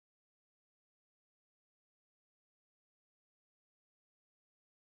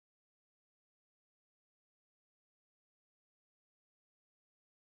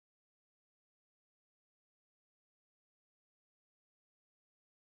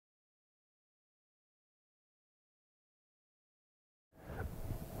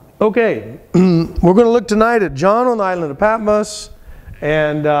Okay, we're going to look tonight at John on the island of Patmos,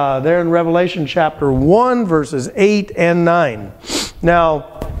 and they're in Revelation chapter 1, verses 8 and 9.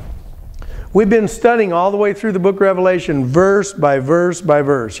 Now, we've been studying all the way through the book of Revelation, verse by verse by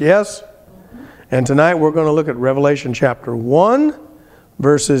verse, yes? And tonight we're going to look at Revelation chapter 1,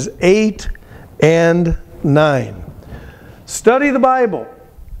 verses 8 and 9. Study the Bible.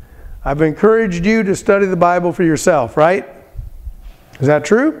 I've encouraged you to study the Bible for yourself, right? Is that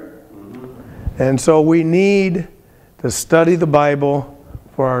true? And so we need to study the Bible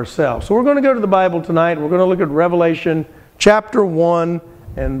for ourselves. So we're going to go to the Bible tonight. We're going to look at Revelation chapter 1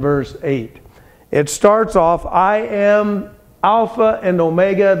 and verse 8. It starts off, I am Alpha and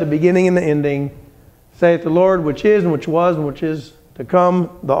Omega, the beginning and the ending, saith the Lord, which is and which was and which is to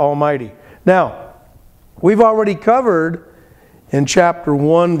come, the Almighty. Now, we've already covered in chapter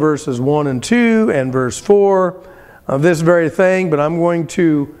 1, verses 1 and 2 and verse 4 of this very thing, but I'm going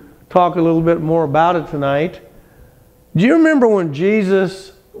to talk a little bit more about it tonight. Do you remember when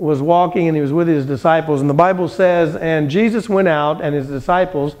Jesus was walking and he was with his disciples, and the Bible says, and Jesus went out and his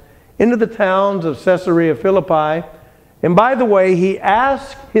disciples into the towns of Caesarea Philippi, and by the way, he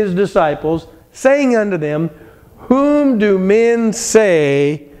asked his disciples, saying unto them, whom do men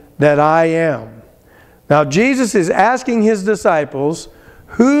say that I am? Now Jesus is asking his disciples,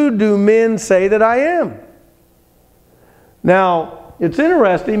 who do men say that I am? Now, it's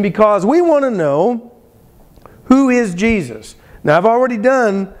interesting because we want to know who is Jesus. Now, I've already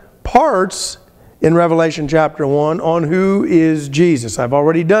done parts in Revelation chapter 1 on who is Jesus. I've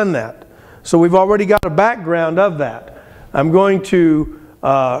already done that. So we've already got a background of that. I'm going to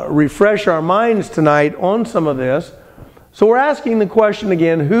refresh our minds tonight on some of this. So we're asking the question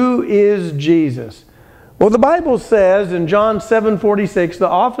again, who is Jesus? Well, the Bible says in John 7:46, the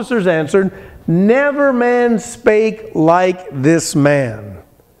officers answered, never man spake like this man.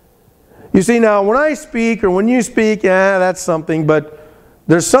 You see, now when I speak or when you speak, that's something, but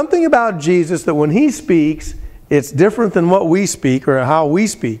there's something about Jesus that when he speaks, it's different than what we speak or how we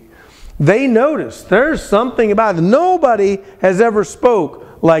speak. They notice there's something about it. Nobody has ever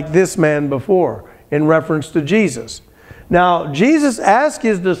spoke like this man before in reference to Jesus. Now, Jesus asked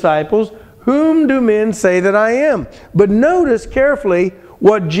his disciples, whom do men say that I am? But notice carefully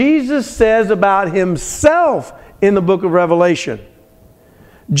what Jesus says about himself in the book of Revelation.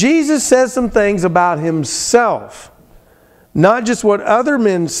 Jesus says some things about himself. Not just what other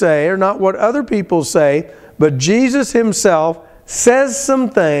men say or not what other people say, but Jesus himself says some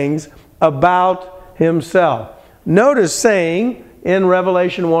things about himself. Notice saying in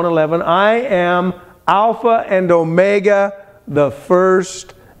Revelation 1:11, I am Alpha and Omega, the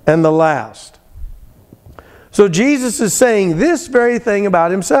first and the last. So Jesus is saying this very thing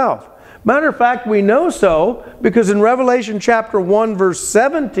about himself. Matter of fact, we know so because in Revelation chapter 1 verse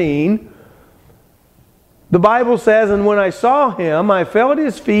 17, the Bible says, and when I saw him, I fell at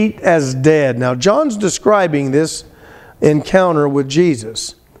his feet as dead. Now John's describing this encounter with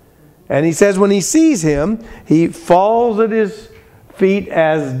Jesus. And he says when he sees him, he falls at his feet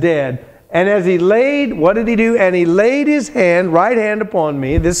as dead. And as he laid, what did he do? And he laid his hand, right hand upon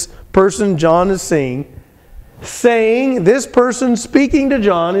me. This person John is seeing, saying, this person speaking to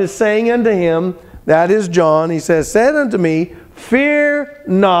John is saying unto him, that is John, he says, said unto me, fear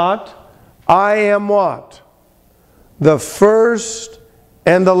not, I am what? The first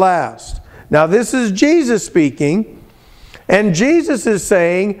and the last. Now this is Jesus speaking, and Jesus is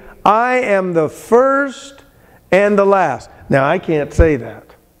saying, I am the first and the last. Now I can't say that.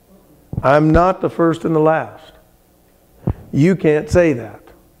 I'm not the first and the last. You can't say that.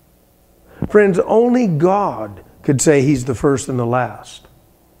 Friends, only God could say he's the first and the last.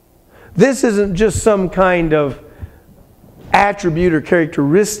 This isn't just some kind of attribute or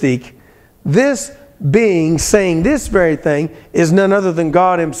characteristic. This being saying this very thing is none other than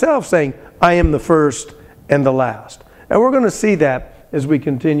God himself saying, I am the first and the last. And we're going to see that as we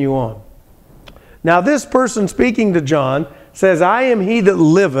continue on. Now this person speaking to John says, I am he that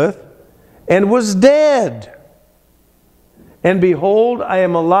liveth and was dead. And behold, I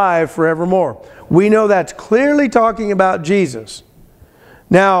am alive forevermore. We know that's clearly talking about Jesus.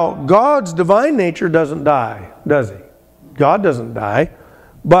 Now, God's divine nature doesn't die, does he? God doesn't die.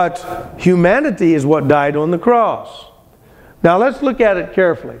 But humanity is what died on the cross. Now, let's look at it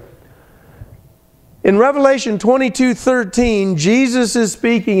carefully. In Revelation 22:13, Jesus is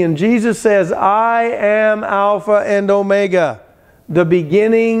speaking, and Jesus says, I am Alpha and Omega, the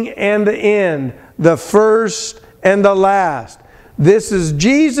beginning and the end, the first and the last. This is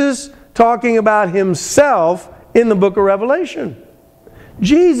Jesus talking about himself in the book of Revelation.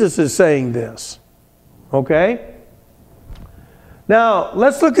 Jesus is saying this. Okay? Now,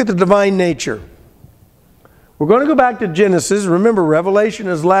 let's look at the divine nature. We're going to go back to Genesis. Remember, Revelation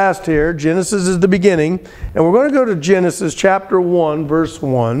is last here. Genesis is the beginning. And we're going to go to Genesis chapter 1, verse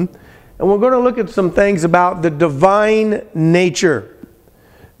 1. And we're going to look at some things about the divine nature.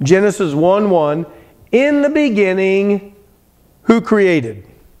 Genesis 1:1. In the beginning, who created?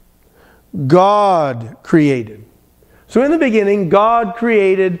 God created. So in the beginning, God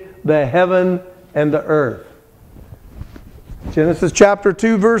created the heaven and the earth. Genesis chapter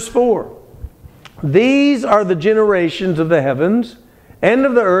 2, verse 4. These are the generations of the heavens and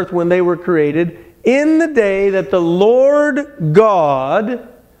of the earth when they were created, in the day that the Lord God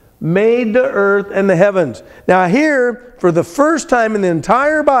made the earth and the heavens. Now here, for the first time in the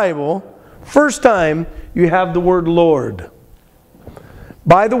entire Bible, first time you have the word Lord.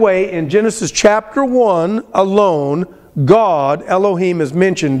 By the way, in Genesis chapter 1 alone, God, Elohim, is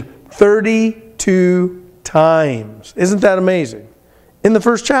mentioned 32 times. Isn't that amazing? In the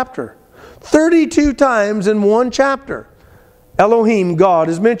first chapter. 32 times in one chapter, Elohim, God,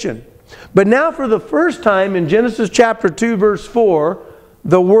 is mentioned. But now for the first time in Genesis chapter 2, verse 4,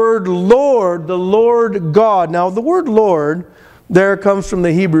 the word Lord, the Lord God. Now the word Lord there comes from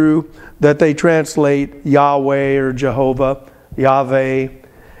the Hebrew that they translate Yahweh or Jehovah, Yahweh.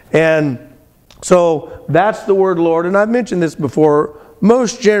 And so that's the word Lord. And I've mentioned this before.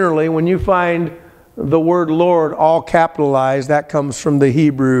 Most generally, when you find the word Lord all capitalized, that comes from the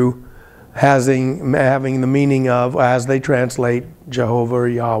Hebrew having the meaning of, as they translate, Jehovah or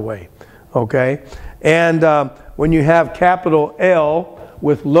Yahweh. Okay? And when you have capital L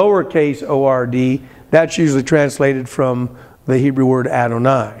with lowercase O-R-D, that's usually translated from the Hebrew word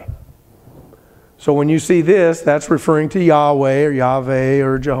Adonai. So when you see this, that's referring to Yahweh or Yahweh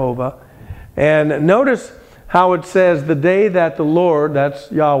or Jehovah. And notice how it says, the day that the Lord,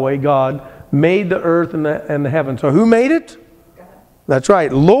 that's Yahweh, God, made the earth and the heaven. So who made it? God. That's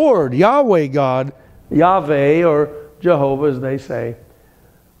right. Lord, Yahweh, God, Yahweh or Jehovah as they say.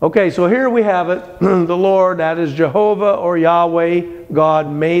 Okay, so here we have it. The Lord, that is Jehovah or Yahweh, God,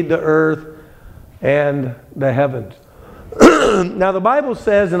 made the earth and the heavens. Now the Bible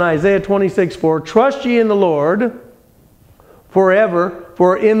says in Isaiah 26:4, trust ye in the Lord forever,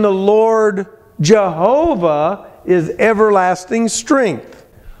 for in the Lord Jehovah is everlasting strength.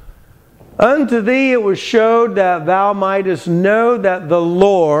 Unto thee it was showed that thou mightest know that the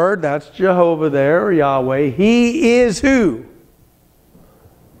Lord, that's Jehovah there, or Yahweh, He is who?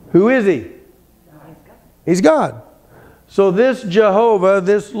 Who is He? He's God. So this Jehovah,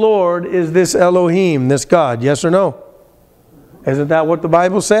 this Lord, is this Elohim, this God. Yes or no? Isn't that what the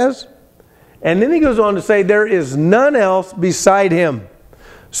Bible says? And then he goes on to say, there is none else beside Him.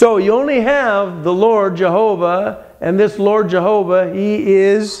 So you only have the Lord Jehovah, and this Lord Jehovah, He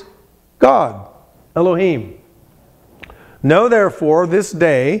is God, Elohim. Know therefore this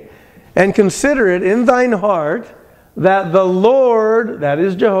day, and consider it in thine heart, that the Lord, that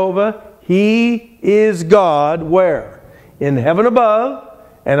is Jehovah, He is God, where? In heaven above,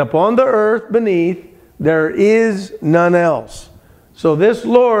 and upon the earth beneath, there is none else. So this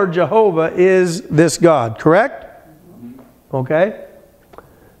Lord Jehovah is this God, correct? Okay?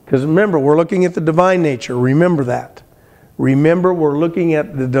 Because remember, we're looking at the divine nature. Remember that. Remember, we're looking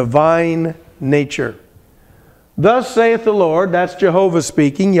at the divine nature. Thus saith the Lord, that's Jehovah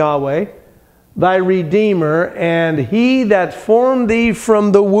speaking, Yahweh, thy Redeemer, and He that formed thee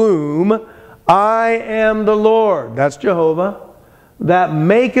from the womb, I am the Lord, that's Jehovah, that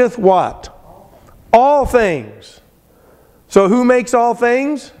maketh what? All things. So who makes all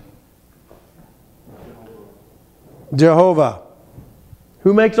things? Jehovah.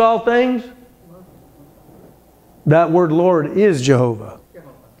 Who makes all things? That word Lord is Jehovah.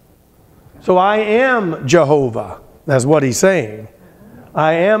 So I am Jehovah. That's what he's saying.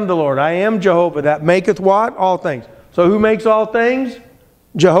 I am the Lord. I am Jehovah that maketh what? All things. So who makes all things?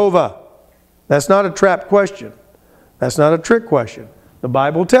 Jehovah. That's not a trap question. That's not a trick question. The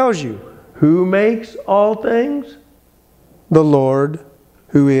Bible tells you. Who makes all things? The Lord,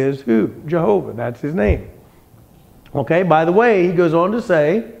 who is who? Jehovah. That's His name. Okay, by the way, he goes on to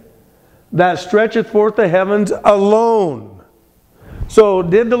say, that stretcheth forth the heavens alone. So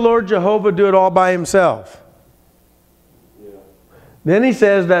did the Lord Jehovah do it all by Himself? Yeah. Then he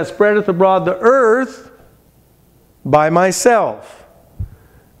says, that spreadeth abroad the earth by myself.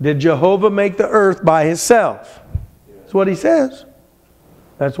 Did Jehovah make the earth by Himself? That's what he says.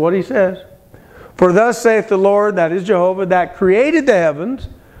 That's what he says. For thus saith the Lord, that is Jehovah, that created the heavens,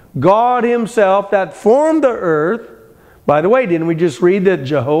 God Himself that formed the earth. By the way, didn't we just read that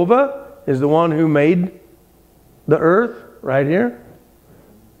Jehovah is the one who made the earth right here?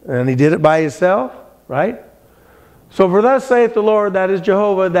 And He did it by Himself, right? So for thus saith the Lord, that is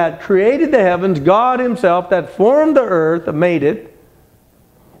Jehovah, that created the heavens, God himself, that formed the earth, that made it.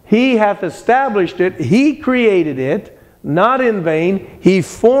 He hath established it. He created it, not in vain. He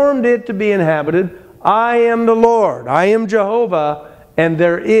formed it to be inhabited. I am the Lord. I am Jehovah, and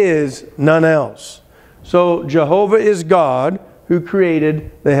there is none else. So Jehovah is God who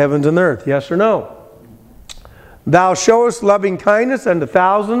created the heavens and the earth. Yes or no? Thou showest loving kindness unto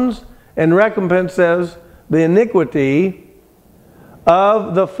thousands, and recompenses the iniquity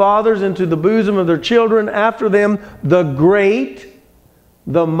of the fathers into the bosom of their children after them. The great,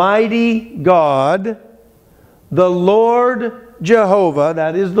 the mighty God, the Lord Jehovah,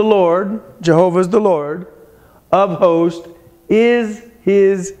 that is the Lord, Jehovah is the Lord, of hosts, is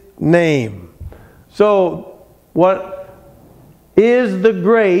his name. So, what is the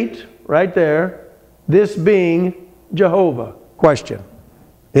great, right there, this being Jehovah? Question.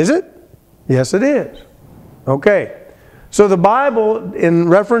 Is it? Yes, it is. Okay. So the Bible, in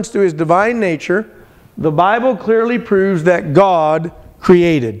reference to his divine nature, the Bible clearly proves that God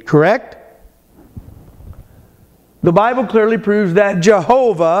created, correct? The Bible clearly proves that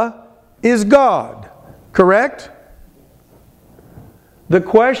Jehovah is God, correct? The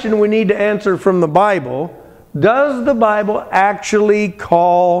question we need to answer from the Bible, does the Bible actually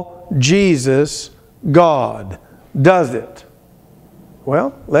call Jesus God? Does it?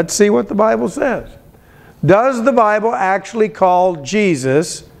 Well, let's see what the Bible says. Does the Bible actually call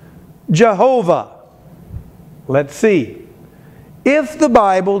Jesus Jehovah? Let's see. If the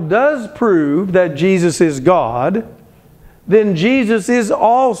Bible does prove that Jesus is God, then Jesus is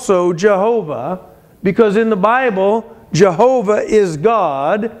also Jehovah, because in the Bible, Jehovah is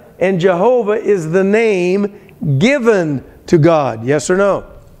God, and Jehovah is the name given to God. Yes or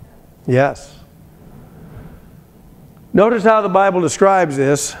no? Yes. Notice how the Bible describes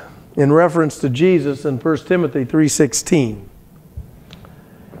this in reference to Jesus in 1 Timothy 3:16.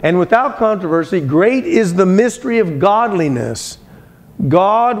 And without controversy, great is the mystery of godliness.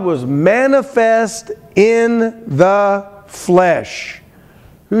 God was manifest in the flesh.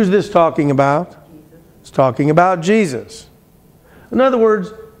 Who's this talking about? It's talking about Jesus. In other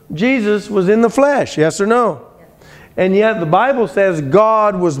words, Jesus was in the flesh, yes or no? And yet the Bible says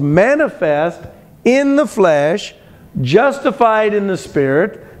God was manifest in the flesh, justified in the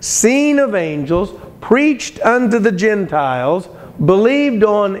Spirit, seen of angels, preached unto the Gentiles, believed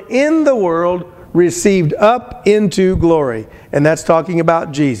on in the world, received up into glory. And that's talking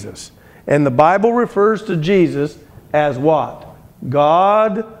about Jesus. And the Bible refers to Jesus as what?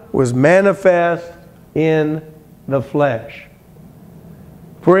 God was manifest in the flesh.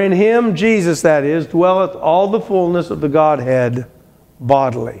 For in him, Jesus that is, dwelleth all the fullness of the Godhead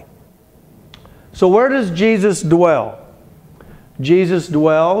bodily. So where does Jesus dwell? Jesus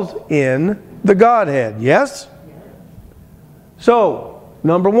dwells in the Godhead, yes? So,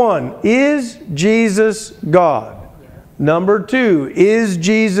 number one, is Jesus God? Number two, is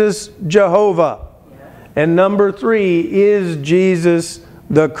Jesus Jehovah? And number three, is Jesus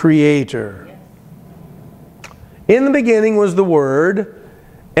the Creator? In the beginning was the Word,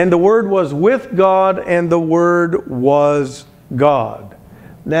 and the Word was with God, and the Word was God.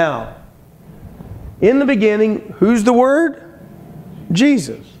 Now, in the beginning, who's the Word?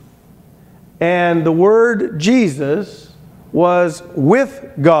 Jesus. And the Word Jesus was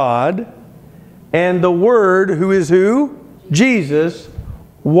with God, and the Word, who is who? Jesus,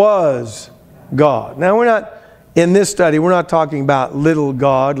 was God. Now we're not, in this study, we're not talking about little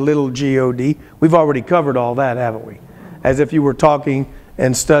God, little G-O-D. We've already covered all that, haven't we? As if you were talking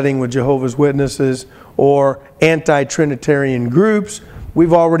and studying with Jehovah's Witnesses or anti-Trinitarian groups.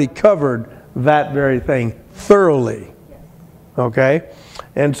 We've already covered that very thing thoroughly. Okay?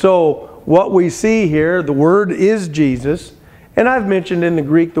 And so what we see here, the Word is Jesus. And I've mentioned in the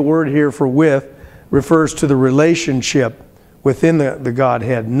Greek the word here for with refers to the relationship within the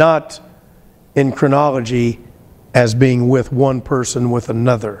Godhead, not in chronology as being with one person with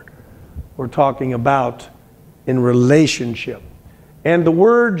another. We're talking about in relationship. And the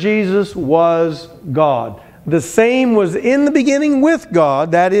Word Jesus was God. The same was in the beginning with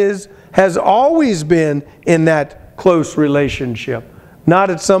God, that is, has always been in that close relationship, not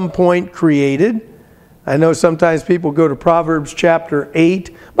at some point created. I know sometimes people go to Proverbs chapter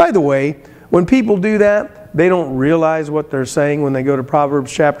 8. By the way, when people do that, they don't realize what they're saying when they go to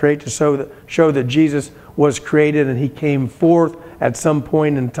Proverbs chapter 8 to show that Jesus was created and he came forth at some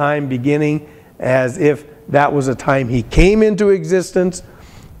point in time beginning, as if that was a time he came into existence.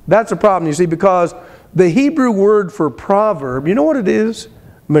 That's a problem, you see, because the Hebrew word for proverb, you know what it is?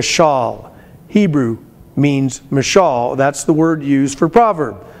 Mashal. Hebrew means mashal. That's the word used for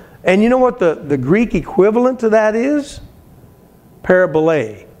proverb. And you know what the Greek equivalent to that is?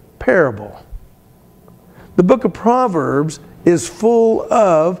 Parabole, parable. The book of Proverbs is full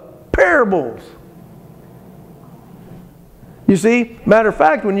of parables. You see, matter of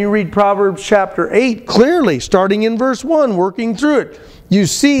fact, when you read Proverbs chapter 8, clearly, starting in verse 1, working through it, you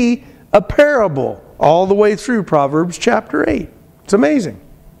see a parable all the way through Proverbs chapter 8. It's amazing.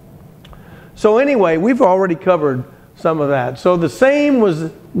 So anyway, we've already covered some of that. So the same was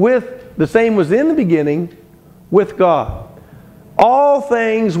in the beginning with God. All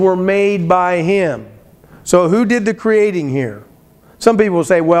things were made by Him. So who did the creating here? Some people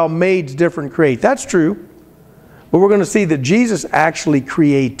say, well, made's different, create. That's true. But we're going to see that Jesus actually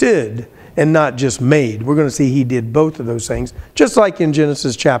created and not just made. We're going to see He did both of those things. Just like in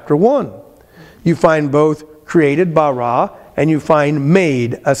Genesis chapter 1. You find both created, bara, and you find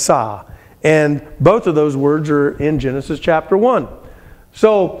made, asa. And both of those words are in Genesis chapter 1.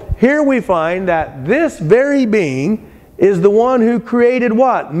 So here we find that this very being is the one who created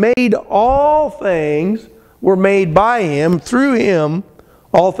what? Made all things were made by Him. Through Him,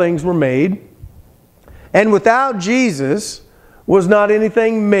 all things were made. And without Jesus was not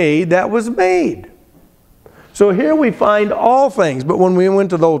anything made that was made. So here we find all things. But when we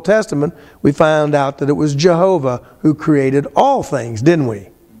went to the Old Testament, we found out that it was Jehovah who created all things, didn't we?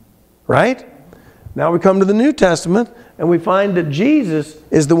 Right? Now we come to the New Testament and we find that Jesus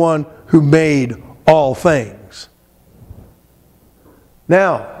is the one who made all things.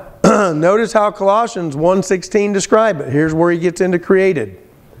 Now, notice how Colossians 1:16 describe it. Here's where he gets into created.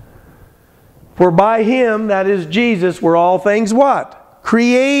 For by Him, that is Jesus, were all things what?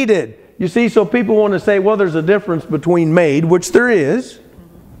 Created. You see, so people want to say, well, there's a difference between made, which there is,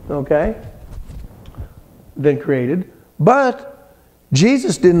 okay, than created. But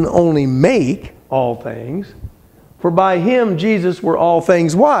Jesus didn't only make all things. For by Him, Jesus, were all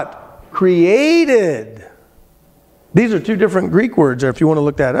things what? Created. These are two different Greek words. If you want to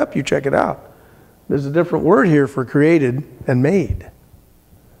look that up, you check it out. There's a different word here for created and made.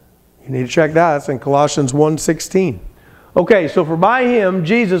 You need to check that. It's in Colossians 1:16. Okay, so for by Him,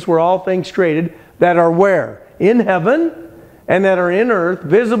 Jesus, were all things created that are where? In heaven and that are in earth,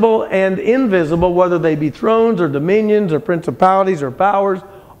 visible and invisible, whether they be thrones or dominions or principalities or powers.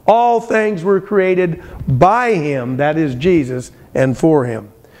 All things were created by Him, that is Jesus, and for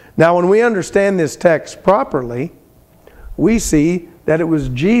Him. Now, when we understand this text properly, we see that it was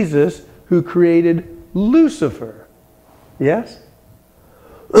Jesus who created Lucifer. Yes?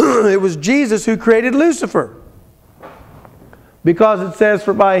 It was Jesus who created Lucifer. Because it says,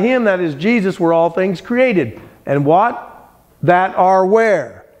 for by Him, that is Jesus, were all things created. And what? That are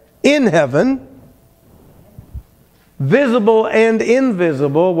where? In heaven. Visible and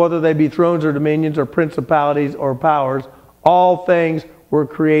invisible, whether they be thrones or dominions or principalities or powers. All things were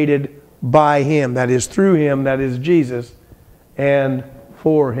created by Him. That is through Him, that is Jesus, and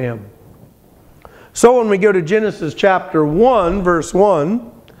for Him. So when we go to Genesis chapter 1, verse 1,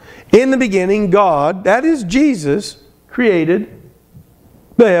 in the beginning, God, that is Jesus, created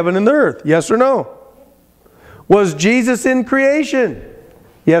the heaven and the earth. Yes or no? Was Jesus in creation?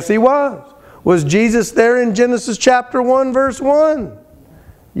 Yes, He was. Was Jesus there in Genesis chapter 1, verse 1?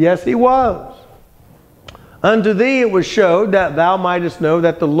 Yes, He was. Unto thee it was showed that thou mightest know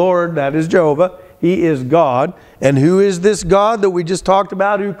that the Lord, that is Jehovah, He is God. And who is this God that we just talked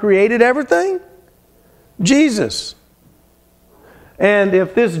about who created everything? Jesus. And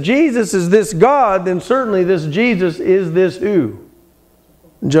if this Jesus is this God, then certainly this Jesus is this who?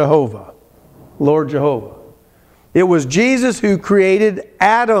 Jehovah. Lord Jehovah. It was Jesus who created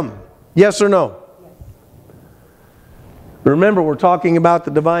Adam. Yes or no? Remember, we're talking about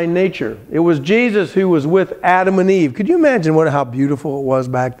the divine nature. It was Jesus who was with Adam and Eve. Could you imagine how beautiful it was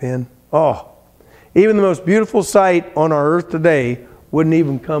back then? Oh, even the most beautiful sight on our earth today wouldn't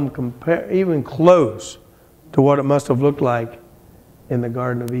even even close to what it must have looked like in the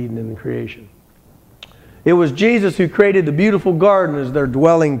Garden of Eden in the creation. It was Jesus who created the beautiful garden as their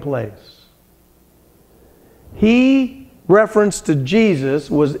dwelling place. He, reference to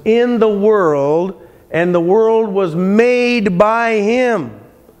Jesus, was in the world, and the world was made by Him.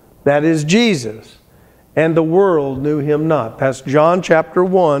 That is Jesus. And the world knew Him not. That's John chapter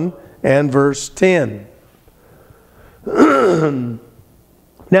 1 and verse 10.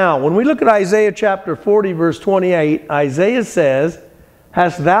 Now, when we look at Isaiah chapter 40, verse 28, Isaiah says,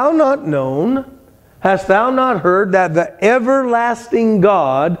 Hast thou not known, hast thou not heard that the everlasting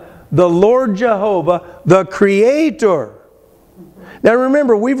God, the Lord Jehovah, the Creator. Now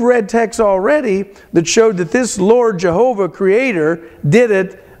remember, we've read texts already that showed that this Lord Jehovah Creator did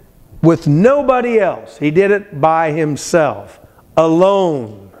it with nobody else. He did it by Himself,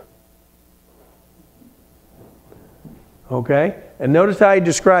 alone. Okay? And notice how he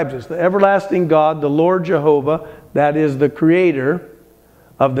describes this. The everlasting God, the Lord Jehovah, that is the Creator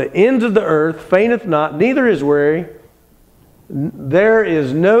of the ends of the earth, fainteth not, neither is weary. There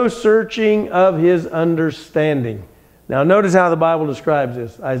is no searching of his understanding. Now notice how the Bible describes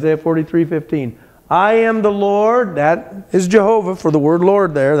this. Isaiah 43:15. I am the Lord, that is Jehovah, for the word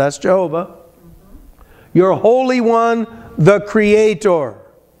Lord there, that's Jehovah. Your Holy One, the Creator.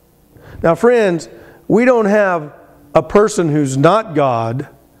 Now friends, we don't have a person who's not God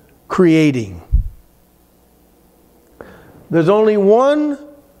creating. There's only one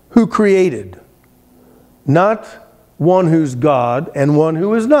who created, not one who's God and one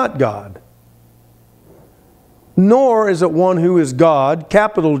who is not God. Nor is it one who is God,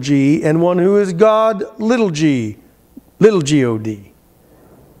 capital G, and one who is God, little g, little G-O-D.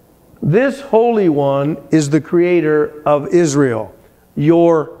 This Holy One is the Creator of Israel,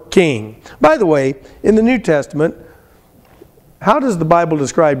 your King. By the way, in the New Testament, how does the Bible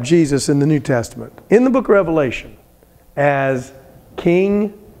describe Jesus in the New Testament? In the book of Revelation, as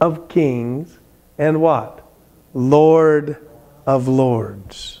King of Kings and what? Lord of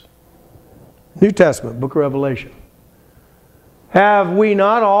Lords. New Testament, book of Revelation. Have we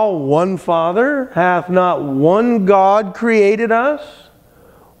not all one Father? Hath not one God created us?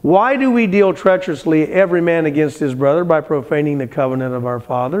 Why do we deal treacherously every man against his brother by profaning the covenant of our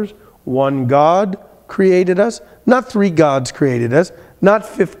fathers? One God created us. Not 3 gods created us. Not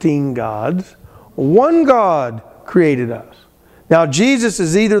 15 gods. One God created us. Now Jesus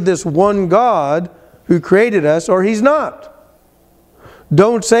is either this one God who created us or he's not.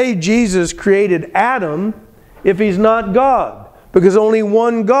 Don't say Jesus created Adam if he's not God. Because only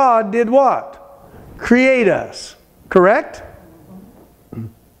one God did what? Create us. Correct?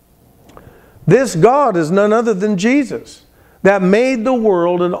 This God is none other than Jesus, that made the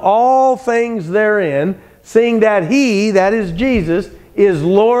world and all things therein, seeing that He, that is Jesus, is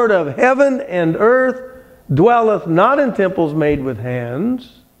Lord of heaven and earth, dwelleth not in temples made with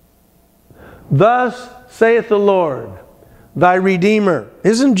hands. Thus saith the Lord, thy Redeemer.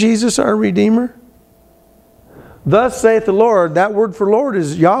 Isn't Jesus our Redeemer? Thus saith the Lord. That word for Lord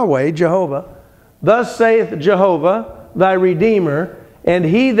is Yahweh, Jehovah. Thus saith Jehovah, thy Redeemer, and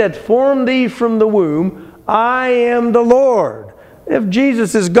He that formed thee from the womb, I am the Lord. If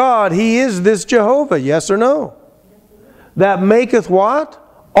Jesus is God, He is this Jehovah, yes or no? That maketh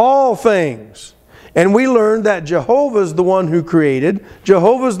what? All things. And we learned that Jehovah is the one who created.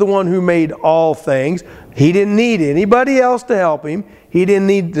 Jehovah is the one who made all things. He didn't need anybody else to help Him. He didn't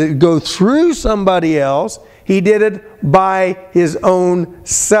need to go through somebody else. He did it by His own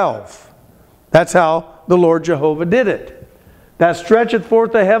self. That's how the Lord Jehovah did it. That stretcheth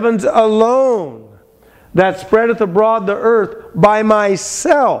forth the heavens alone. That spreadeth abroad the earth by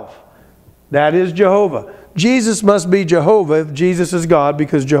myself. That is Jehovah. Jesus must be Jehovah if Jesus is God,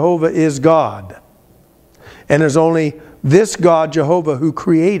 because Jehovah is God. And there's only this God, Jehovah, who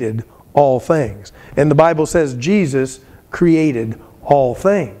created all things. And the Bible says Jesus created all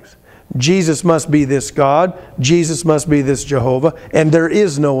things. Jesus must be this God. Jesus must be this Jehovah. And there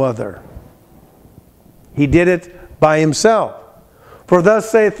is no other. He did it by Himself. For thus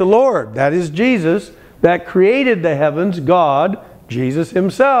saith the Lord, that is Jesus, that created the heavens, God, Jesus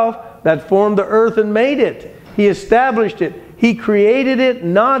Himself, that formed the earth and made it. He established it. He created it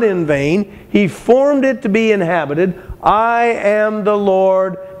not in vain. He formed it to be inhabited. I am the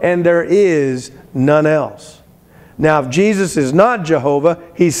Lord, and there is none else. Now, if Jesus is not Jehovah,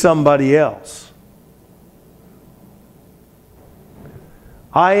 He's somebody else.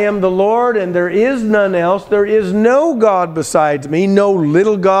 I am the Lord, and there is none else. There is no God besides me. No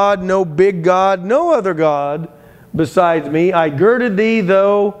little God, no big God, no other God besides me. I girded thee,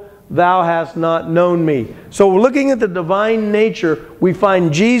 though thou hast not known me. So looking at the divine nature, we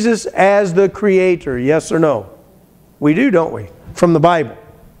find Jesus as the Creator. Yes or no? We do, don't we? From the Bible.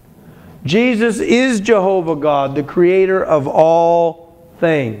 Jesus is Jehovah God, the Creator of all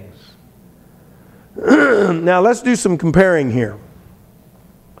things. Now let's do some comparing here.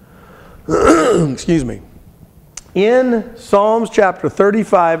 Excuse me. In Psalms chapter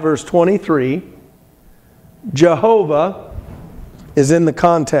 35, verse 23, Jehovah is in the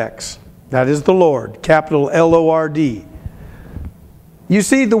context. That is the Lord, capital L-O-R-D. You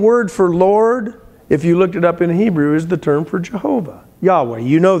see, the word for Lord, if you looked it up in Hebrew, is the term for Jehovah, Yahweh.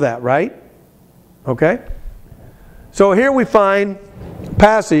 You know that, right? Okay? So here we find a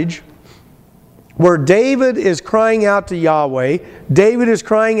passage where David is crying out to Yahweh. David is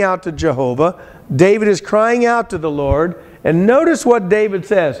crying out to Jehovah. David is crying out to the Lord. And notice what David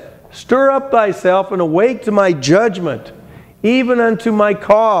says. Stir up thyself and awake to my judgment, even unto my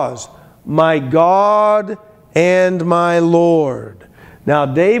cause. My God and my Lord. Now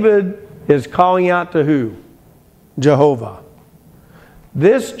David is calling out to who? Jehovah.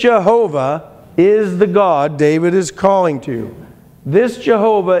 This Jehovah is the God David is calling to. This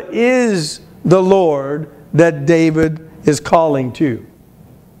Jehovah is the Lord that David is calling to.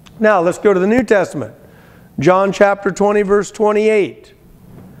 Now let's go to the New Testament. John chapter 20 verse 28.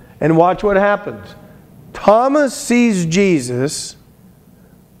 And watch what happens. Thomas sees Jesus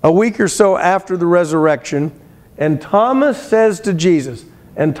a week or so after the resurrection, and Thomas says to Jesus,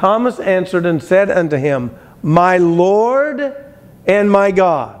 and Thomas answered and said unto him, my Lord and my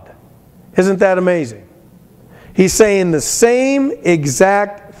God. Isn't that amazing? He's saying the same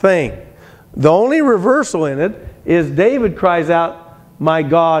exact thing. The only reversal in it is David cries out, my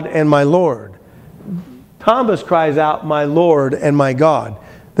God and my Lord. Thomas cries out, my Lord and my God.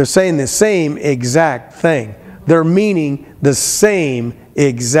 They're saying the same exact thing. They're meaning the same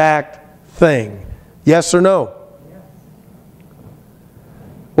exact thing. Yes or no?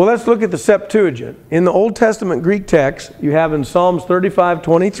 Well, let's look at the Septuagint. In the Old Testament Greek text, you have in Psalms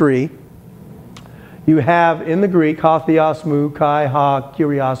 35:23, you have in the Greek, ha theos mu, kai ha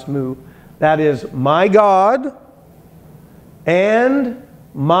kyrios mu. That is, my God and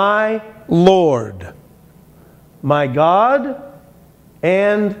my Lord. My God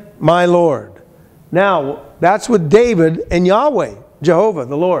and my Lord. Now, that's with David and Yahweh, Jehovah,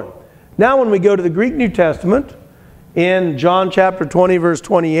 the Lord. Now when we go to the Greek New Testament, in John chapter 20 verse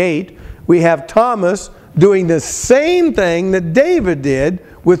 28, we have Thomas doing the same thing that David did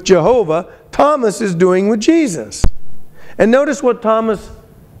with Jehovah, Thomas is doing with Jesus. And notice what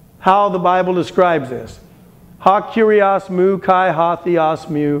how the Bible describes this. Ha kyrios mu, kai ha theos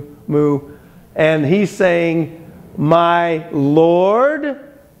mu. And he's saying, my Lord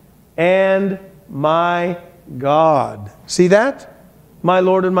and my God. See that? My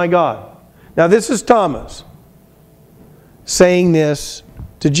Lord and my God. Now this is Thomas saying this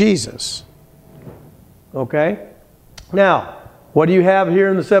to Jesus. Okay? Now, what do you have here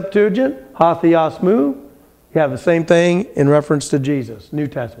in the Septuagint? Ha theos mu. You have the same thing in reference to Jesus, New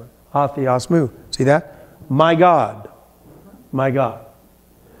Testament. Ha theos mu. See that? My God. My God.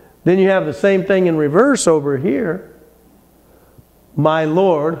 Then you have the same thing in reverse over here. My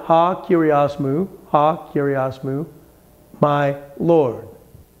Lord. Ha kyrios mu. Ha kyrios mu. My Lord.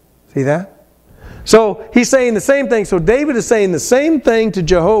 See that? So he's saying the same thing. So David is saying the same thing to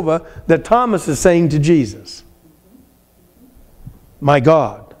Jehovah that Thomas is saying to Jesus. My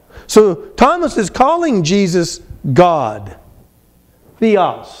God. So Thomas is calling Jesus God.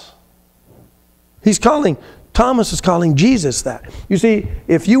 Theos. Thomas is calling Jesus that. You see,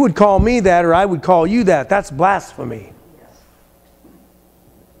 if you would call me that or I would call you that, that's blasphemy.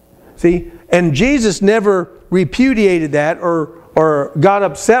 See, and Jesus never repudiated that or got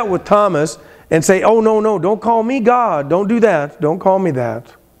upset with Thomas and say, oh, no, don't call me God. Don't do that. Don't call me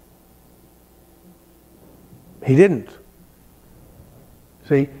that. He didn't.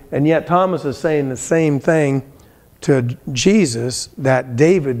 See, and yet Thomas is saying the same thing to Jesus that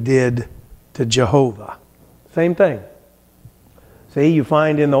David did to Jehovah. Same thing. See, you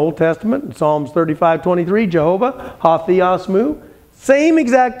find in the Old Testament, in Psalms 35:23, Jehovah, ha theos mu. Same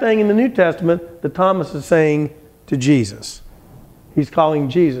exact thing in the New Testament that Thomas is saying to Jesus. He's calling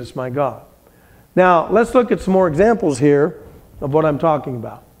Jesus my God. Now, let's look at some more examples here of what I'm talking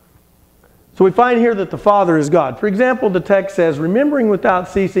about. So we find here that the Father is God. For example, the text says, remembering without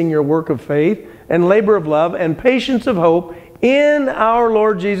ceasing your work of faith and labor of love and patience of hope in our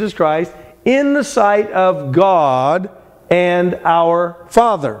Lord Jesus Christ in the sight of God and our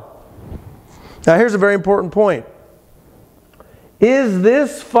Father. Now here's a very important point. Is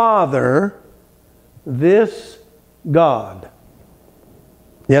this Father this God?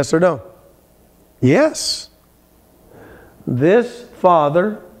 Yes or no? Yes. This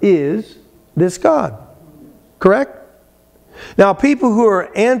Father is this God. Correct? Now, people who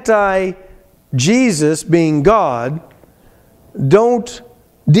are anti-Jesus being God don't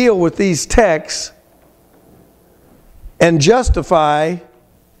deal with these texts and justify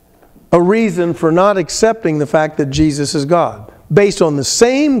a reason for not accepting the fact that Jesus is God, based on the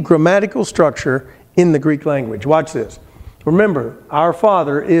same grammatical structure in the Greek language. Watch this. Remember, our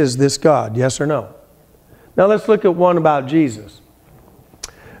Father is this God, yes or no? Now let's look at one about Jesus.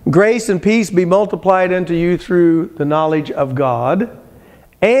 Grace and peace be multiplied unto you through the knowledge of God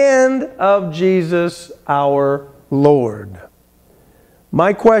and of Jesus our Lord.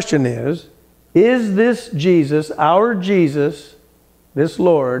 My question is this Jesus, our Jesus, this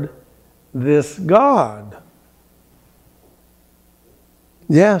Lord, this God?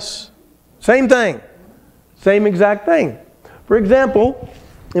 Yes. Same thing. Same exact thing. For example,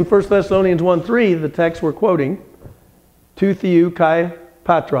 In 1 Thessalonians 1:3, the text we're quoting, Tu theou kai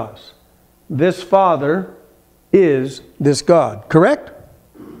patros. This Father is this God. Correct?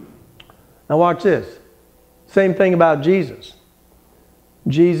 Now watch this. Same thing about Jesus.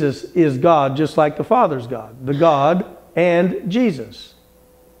 Jesus is God just like the Father's God. The God and Jesus.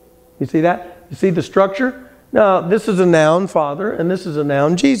 You see that? You see the structure? Now, this is a noun, Father, and this is a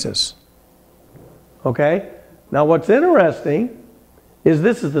noun, Jesus. Okay? Now, what's interesting is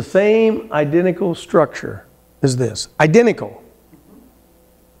this is the same identical structure as this. Identical.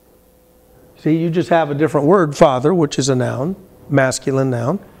 See, you just have a different word, Father, which is a noun, masculine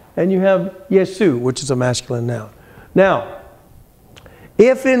noun, and you have Yesu, which is a masculine noun. Now,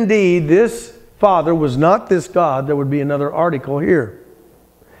 if indeed this Father was not this God, there would be another article here.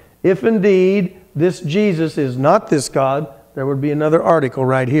 If indeed this Jesus is not this God, there would be another article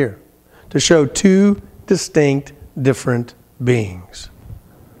right here to show two distinct, different beings.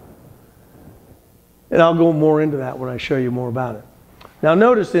 And I'll go more into that when I show you more about it. Now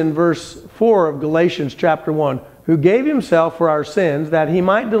notice in verse 4 of Galatians chapter 1, who gave himself for our sins that he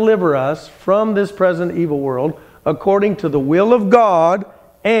might deliver us from this present evil world according to the will of God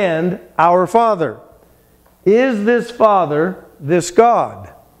and our Father. Is this Father this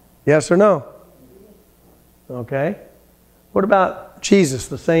God? Yes or no? Okay. What about Jesus?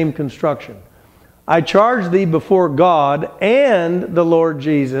 The same construction. I charge thee before God and the Lord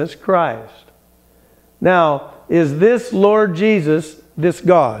Jesus Christ. Now, is this Lord Jesus this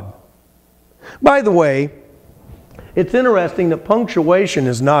God? By the way, it's interesting that punctuation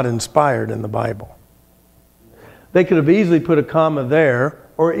is not inspired in the Bible. They could have easily put a comma there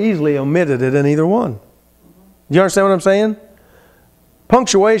or easily omitted it in either one. Do you understand what I'm saying?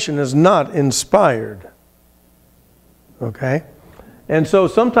 Punctuation is not inspired. Okay? And so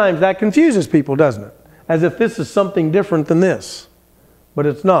sometimes that confuses people, doesn't it? As if this is something different than this. But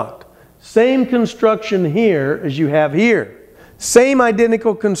it's not. Same construction here as you have here. Same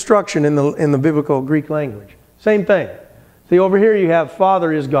identical construction in the biblical Greek language. Same thing. See, over here you have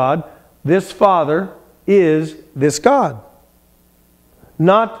Father is God. This Father is this God.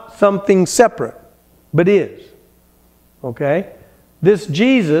 Not something separate, but is. Okay? This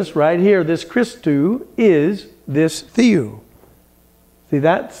Jesus right here, this Christou, is this Theou. See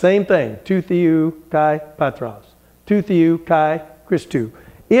that? Same thing. Tu theou kai patros. Tu theou kai Christou.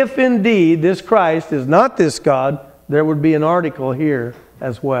 If indeed this Christ is not this God, there would be an article here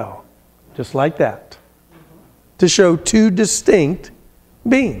as well. Just like that. To show two distinct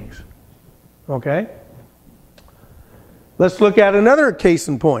beings. Okay? Let's look at another case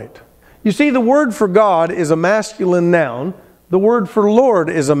in point. You see, the word for God is a masculine noun. The word for Lord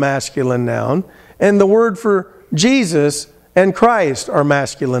is a masculine noun. And the word for Jesus and Christ are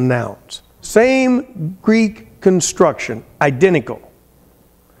masculine nouns. Same Greek construction. Identical.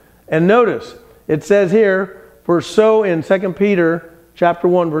 And notice, it says here, for so in 2 Peter chapter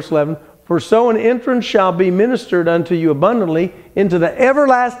 1 verse 11, for so an entrance shall be ministered unto you abundantly into the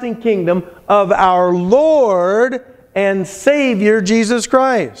everlasting kingdom of our Lord and Savior Jesus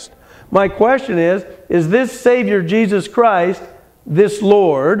Christ. My question is this Savior Jesus Christ this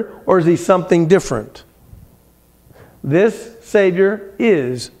Lord, or is he something different? This Savior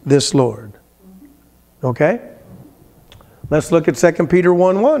is this Lord. Okay? Let's look at 2 Peter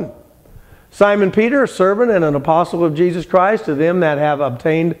 1:1. Simon Peter, a servant and an apostle of Jesus Christ, to them that have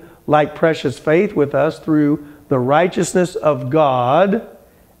obtained like precious faith with us through the righteousness of God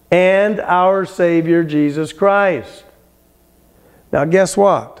and our Savior Jesus Christ. Now guess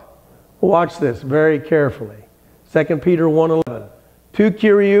what? Watch this very carefully. 2 Peter 1:11. Tu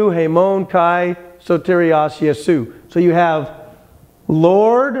kyriou hemon kai soterios Yesu. So you have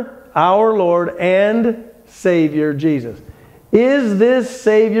Lord, our Lord, and Savior Jesus. Is this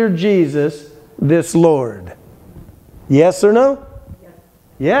Savior Jesus this Lord? Yes or no?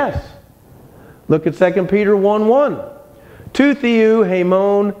 Yes. Look at 2 Peter 1:1. Tu theou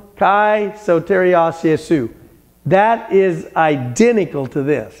hemon kai soterios Yesu. That is identical to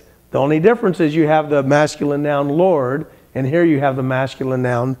this. The only difference is you have the masculine noun Lord, and here you have the masculine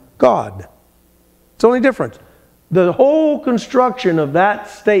noun God. It's the only difference. The whole construction of that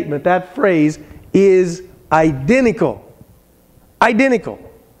statement, that phrase, is identical. Identical.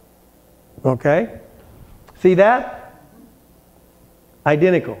 Okay? See that?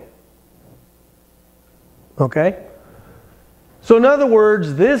 Identical. Okay? So in other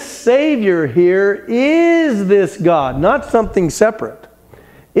words, this Savior here is this God, not something separate.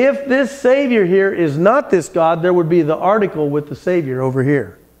 If this Savior here is not this God, there would be the article with the Savior over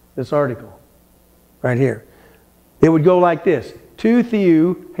here. This article. Right here. It would go like this. Tu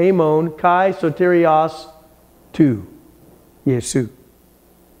theou hemon kai soterios tu Yesu.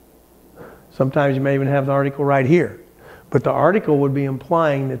 Sometimes you may even have the article right here. But the article would be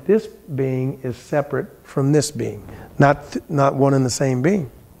implying that this being is separate from this being. Not one and the same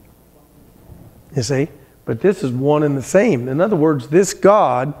being. You see? But this is one and the same. In other words, this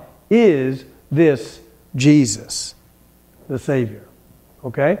God is this Jesus, the Savior.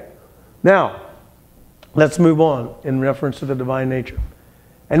 Okay? Now, let's move on in reference to the divine nature.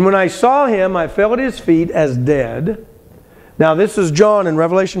 And when I saw him, I fell at his feet as dead. Now, this is John in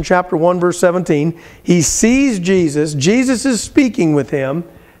Revelation chapter 1, verse 17. He sees Jesus. Jesus is speaking with him.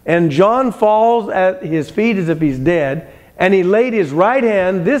 And John falls at his feet as if he's dead. And he laid his right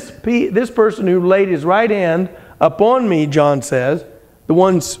hand, this person who laid his right hand upon me, John says, the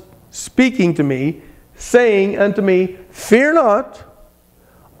one speaking to me, saying unto me, fear not,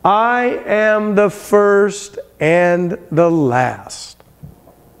 I am the first and the last.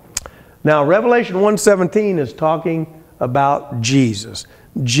 Now, Revelation 1:17 is talking about Jesus.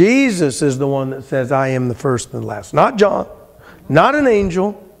 Jesus is the one that says, I am the first and the last. Not John, not an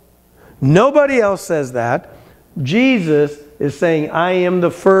angel. Nobody else says that. Jesus is saying, I am the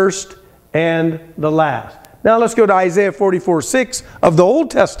first and the last. Now let's go to Isaiah 44:6 of the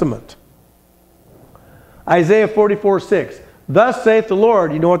Old Testament. Isaiah 44:6. Thus saith the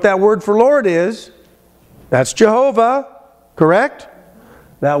Lord. You know what that word for Lord is? That's Jehovah, correct?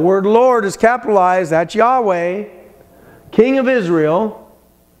 That word Lord is capitalized. That's Yahweh, King of Israel,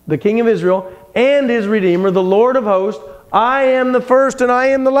 the King of Israel, and his Redeemer, the Lord of hosts. I am the first and I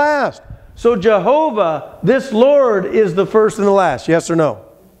am the last. So Jehovah, this Lord, is the first and the last. Yes or no?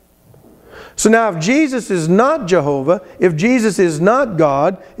 So now if Jesus is not Jehovah, if Jesus is not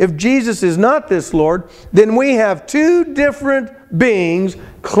God, if Jesus is not this Lord, then we have two different beings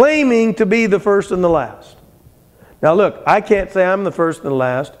claiming to be the first and the last. Now look, I can't say I'm the first and the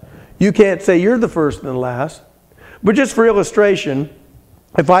last. You can't say you're the first and the last. But just for illustration,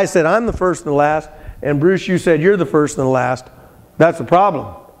 if I said I'm the first and the last, and Bruce, you said you're the first and the last, that's a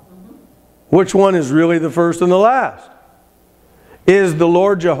problem. Which one is really the first and the last? Is the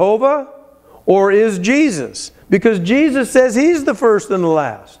Lord Jehovah or is Jesus? Because Jesus says he's the first and the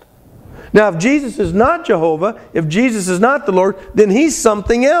last. Now if Jesus is not Jehovah, if Jesus is not the Lord, then he's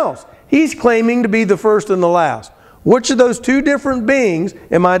something else. He's claiming to be the first and the last. Which of those two different beings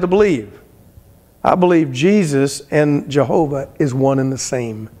am I to believe? I believe Jesus and Jehovah is one and the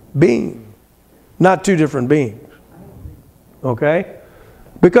same being. Not two different beings. Okay?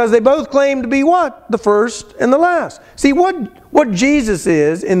 Because they both claim to be what? The first and the last. See, what Jesus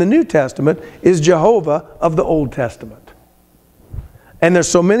is in the New Testament is Jehovah of the Old Testament. And there's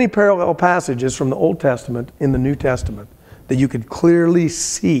so many parallel passages from the Old Testament in the New Testament that you could clearly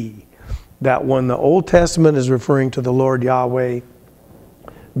see that when the Old Testament is referring to the Lord Yahweh,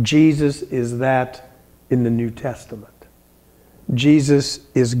 Jesus is that in the New Testament. Jesus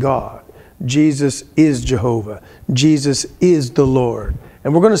is God. Jesus is Jehovah. Jesus is the Lord.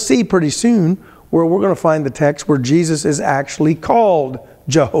 And we're going to see pretty soon where we're going to find the text where Jesus is actually called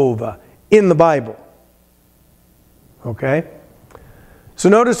Jehovah in the Bible. Okay? So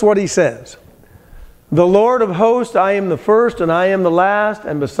notice what he says. The Lord of hosts, I am the first and I am the last,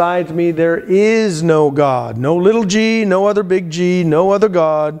 and besides me there is no God. No little g, no other big G, no other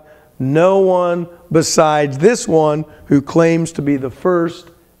God, no one besides this one who claims to be the first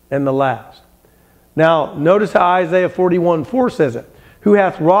and the last. Now, notice how Isaiah 41:4 says it. Who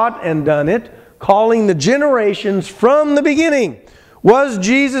hath wrought and done it, calling the generations from the beginning. Was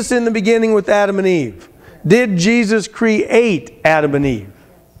Jesus in the beginning with Adam and Eve? Did Jesus create Adam and Eve?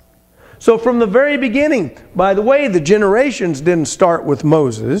 So from the very beginning, by the way, the generations didn't start with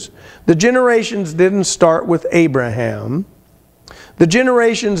Moses. The generations didn't start with Abraham. The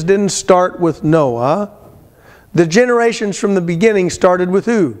generations didn't start with Noah. The generations from the beginning started with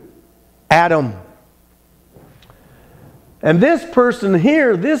who? Adam. And this person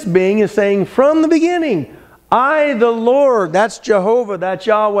here, this being, is saying from the beginning, I, the Lord, that's Jehovah, that's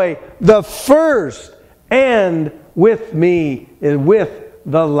Yahweh, the first, and with me is with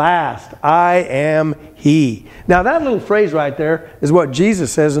the last. I am He. Now that little phrase right there is what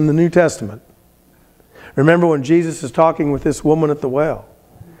Jesus says in the New Testament. Remember when Jesus is talking with this woman at the well.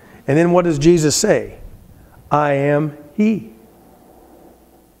 And then what does Jesus say? I am He.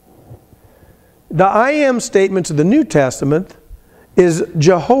 The I am statements of the New Testament is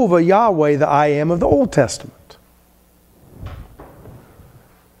Jehovah Yahweh, the I am of the Old Testament.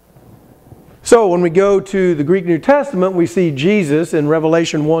 So when we go to the Greek New Testament, we see Jesus in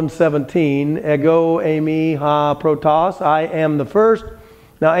Revelation 1:17, ego, eimi, ha, protos, I am the first.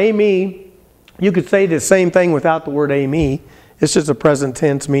 Now eimi, you could say the same thing without the word eimi. It's just a present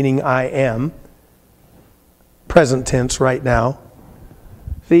tense meaning I am. Present tense right now.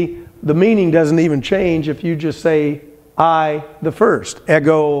 See, the meaning doesn't even change if you just say, I the first.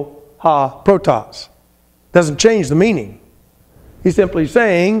 Ego ha protos. Doesn't change the meaning. He's simply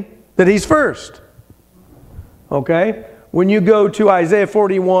saying that he's first. Okay? When you go to Isaiah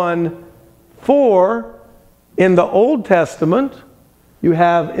 41:4, in the Old Testament, you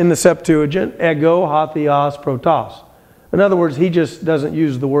have in the Septuagint, ego ha theos protos. In other words, he just doesn't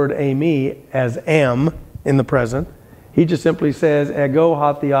use the word eimi as am in the present. He just simply says ego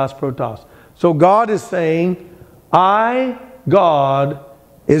ha theos protos. So God is saying, I, God,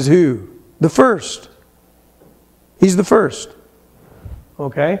 is who? The first. He's the first.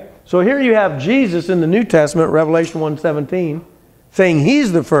 Okay? So here you have Jesus in the New Testament, Revelation 1:17, saying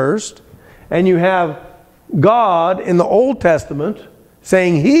he's the first. And you have God in the Old Testament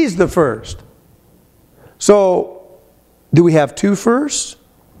saying he's the first. So, do we have two firsts?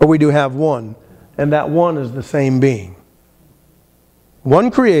 Or we do have one? And that one is the same being.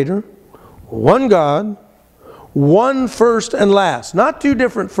 One Creator, one God, one first and last. Not two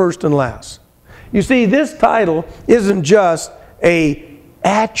different first and last. You see, this title isn't just an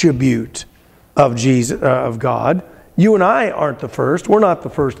attribute of Jesus, of God. You and I aren't the first. We're not the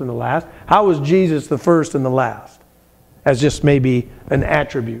first and the last. How is Jesus the first and the last? As just maybe an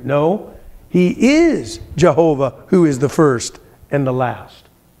attribute. No, He is Jehovah who is the first and the last.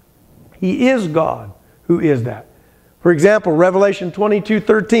 He is God who is that. For example, Revelation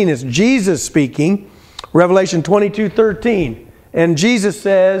 22:13 is Jesus speaking. Revelation 22:13. And Jesus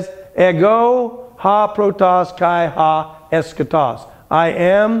says, ego ha protos kai ha eschatos. I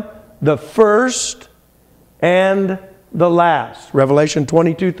am the first and the last. Revelation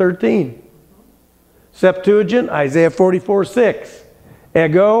 22:13. Septuagint, Isaiah 44:6.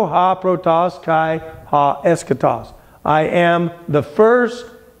 Ego ha protos kai ha eschatos. I am the first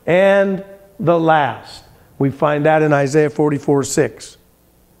and the last. We find that in Isaiah 44:6.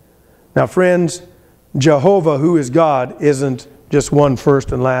 Now friends, Jehovah, who is God, isn't just one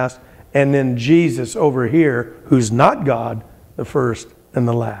first and last, and then Jesus over here, who's not God, the first and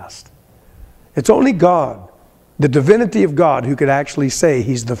the last. It's only God, the divinity of God, who could actually say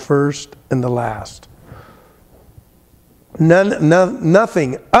He's the first and the last.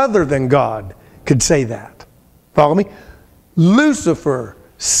 Nothing other than God could say that. Follow me? Lucifer,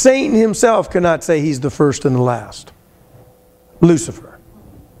 Satan himself, cannot say he's the first and the last. Lucifer.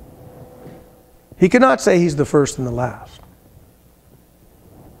 He cannot say he's the first and the last.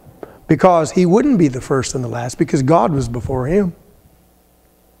 Because he wouldn't be the first and the last, because God was before him.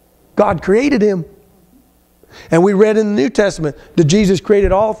 God created him. And we read in the New Testament that Jesus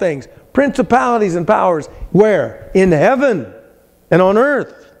created all things. Principalities and powers. Where? In heaven and on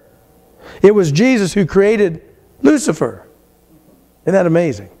earth. It was Jesus who created Lucifer. Isn't that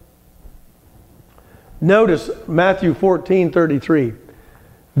amazing? Notice Matthew 14:33.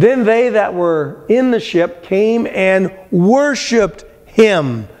 Then they that were in the ship came and worshipped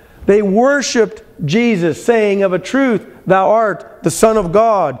Him. They worshipped Jesus, saying, of a truth, Thou art the Son of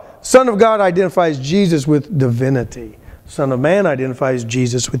God. Son of God identifies Jesus with divinity. Son of Man identifies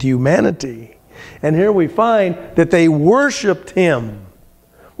Jesus with humanity. And here we find that they worshipped Him.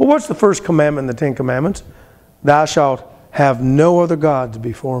 Well, what's the first commandment in the Ten Commandments? Thou shalt have no other gods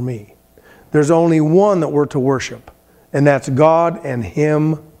before me. There's only one that we're to worship, and that's God and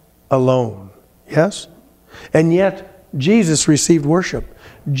Him alone. Yes? And yet, Jesus received worship.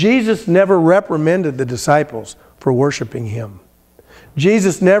 Jesus never reprimanded the disciples for worshiping Him.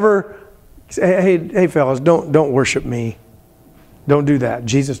 Jesus never said, hey fellas, don't worship me. Don't do that.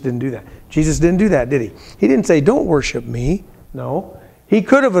 Jesus didn't do that. Jesus didn't do that, did He? He didn't say, don't worship me. No. He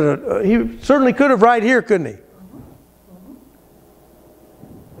could have, He certainly could have right here, couldn't He?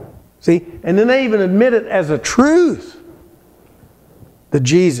 See, and then they even admit it as a truth that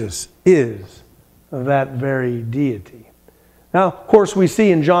Jesus is that very deity. Now, of course, we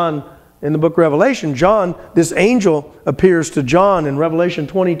see in John, in the book of Revelation, John, this angel appears to John in Revelation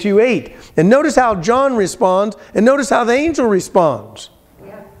 22:8. And notice how John responds, and notice how the angel responds.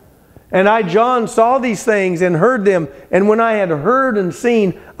 Yeah. And I, John, saw these things and heard them, and when I had heard and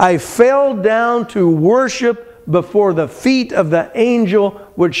seen, I fell down to worship before the feet of the angel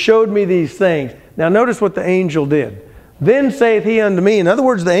which showed me these things. Now notice what the angel did. Then saith he unto me, in other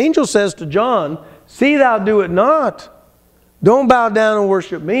words, the angel says to John, see thou do it not. Don't bow down and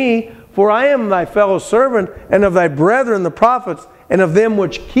worship me, for I am thy fellow servant, and of thy brethren the prophets, and of them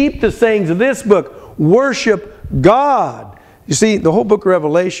which keep the sayings of this book. Worship God. You see, the whole book of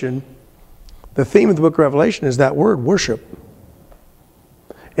Revelation, the theme of the book of Revelation is that word, worship.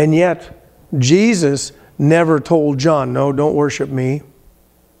 And yet, Jesus never told John, no, don't worship me.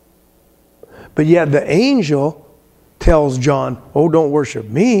 But yet the angel tells John, oh, don't worship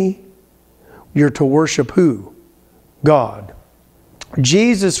me. you're to worship who? God.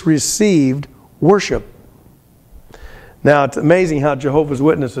 Jesus received worship. Now, it's amazing how Jehovah's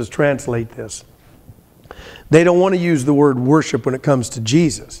Witnesses translate this. They don't want to use the word worship when it comes to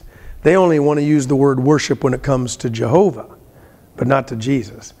Jesus. They only want to use the word worship when it comes to Jehovah, but not to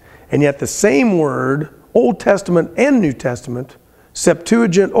Jesus. And yet the same word, Old Testament and New Testament,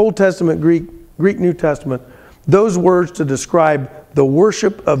 Septuagint, Old Testament, Greek, New Testament, those words to describe the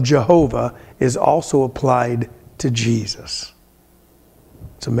worship of Jehovah is also applied to Jesus.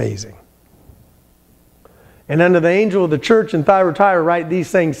 It's amazing. And unto the angel of the church in Thyatira write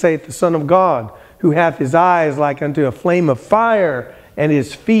these things, saith the Son of God, who hath his eyes like unto a flame of fire, and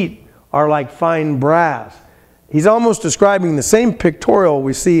his feet are like fine brass. He's almost describing the same pictorial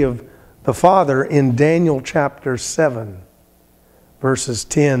we see of the Father in Daniel chapter 7, verses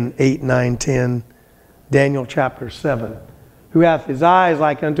 10, 8, 9, 10. Daniel chapter 7. Who hath his eyes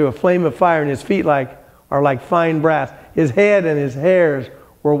like unto a flame of fire, and his feet are like fine brass. His head and his hairs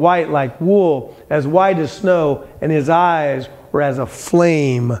were white like wool, as white as snow, and his eyes were as a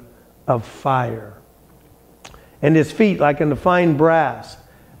flame of fire. And his feet like unto fine brass,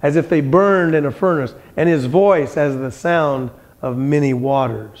 as if they burned in a furnace, and his voice as the sound of many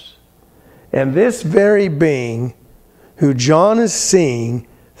waters. And this very being who John is seeing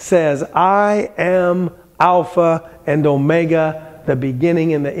says, I am Alpha and Omega, the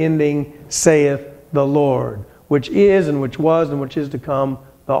beginning and the ending, saith the Lord, which is and which was and which is to come,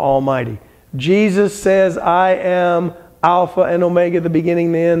 the Almighty. Jesus says, I am Alpha and Omega, the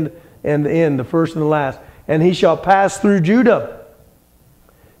beginning, the end, and the end, the first and the last. And he shall pass through Judah.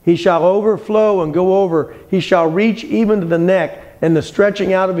 He shall overflow and go over. He shall reach even to the neck, and the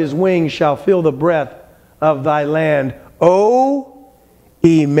stretching out of his wings shall fill the breadth of thy land. O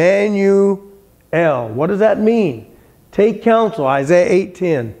Emmanuel. What does that mean? Take counsel, Isaiah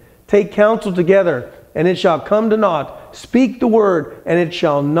 8:10. Take counsel together, and it shall come to naught. Speak the word, and it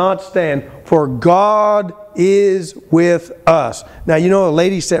shall not stand. For God is with us. Now, you know, a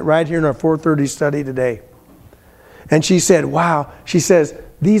lady sat right here in our 4:30 study today. And she said, wow, she says,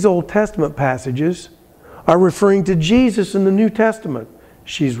 these Old Testament passages are referring to Jesus in the New Testament.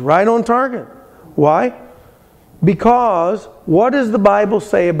 She's right on target. Why? Because what does the Bible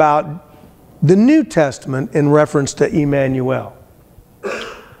say about the New Testament in reference to Emmanuel?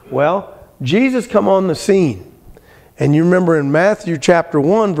 Well, Jesus come on the scene. And you remember in Matthew chapter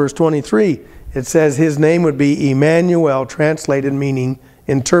 1, verse 23, it says his name would be Emmanuel, translated meaning,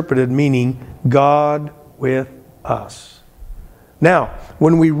 interpreted meaning, God with us. Now,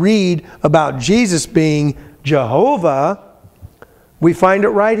 when we read about Jesus being Jehovah, we find it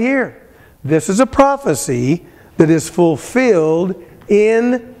right here. This is a prophecy that is fulfilled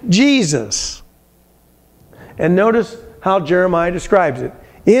in Jesus. And notice how Jeremiah describes it.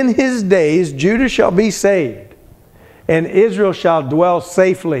 In his days, Judah shall be saved, and Israel shall dwell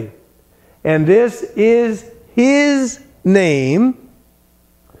safely. And this is his name,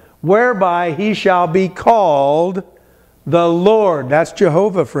 whereby he shall be called the Lord. That's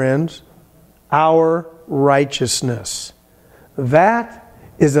Jehovah, friends. Our righteousness. That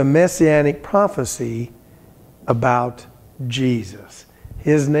is a messianic prophecy about Jesus.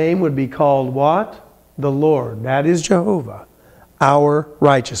 His name would be called what? The Lord. That is Jehovah. Our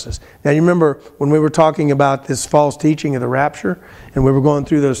righteousness. Now you remember when we were talking about this false teaching of the rapture, and we were going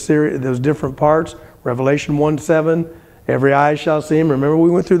through those different parts, Revelation 1:7, every eye shall see him. Remember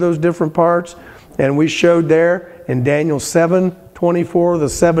we went through those different parts, and we showed there in Daniel 7:24 the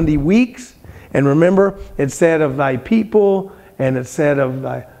 70 weeks. And remember it said of thy people, and it said of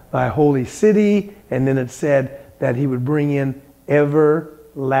thy holy city, and then it said that he would bring in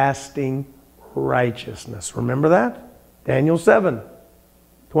everlasting righteousness. Remember that? Daniel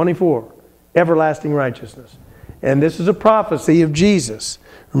 7:24. Everlasting righteousness. And this is a prophecy of Jesus.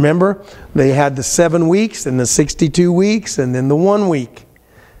 Remember, they had the 7 weeks and the 62 weeks and then the 1 week.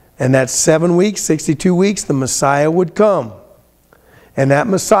 And that 7 weeks, 62 weeks, the Messiah would come. And that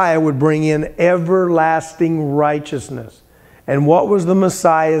Messiah would bring in everlasting righteousness. And what was the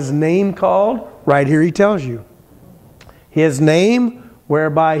Messiah's name called? Right here he tells you. His name,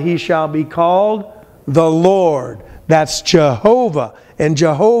 whereby he shall be called the Lord. That's Jehovah. And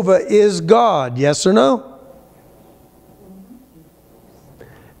Jehovah is God. Yes or no?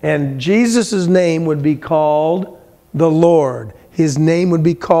 And Jesus' name would be called the Lord. His name would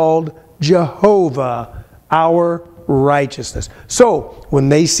be called Jehovah, our righteousness. So, when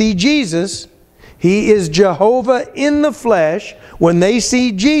they see Jesus, he is Jehovah in the flesh. When they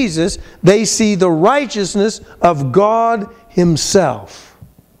see Jesus, they see the righteousness of God himself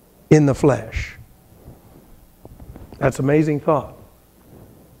in the flesh. That's an amazing thought.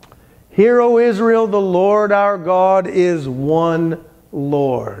 Hear, O Israel, the Lord our God is one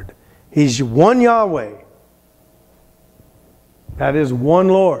Lord. He's one Yahweh. That is one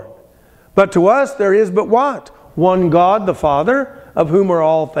Lord. But to us there is but what? One God, the Father, of whom are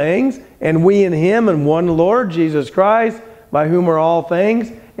all things, and we in Him, and one Lord, Jesus Christ, by whom are all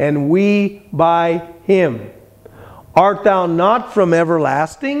things, and we by Him. Art thou not from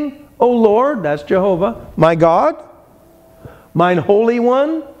everlasting, O Lord, that's Jehovah, my God, mine Holy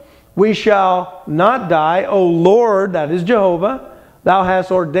One? We shall not die, O Lord, that is Jehovah. Thou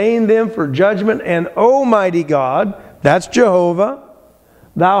hast ordained them for judgment, and O mighty God, that's Jehovah,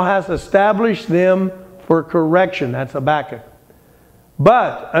 thou hast established them for correction. That's Habakkuk.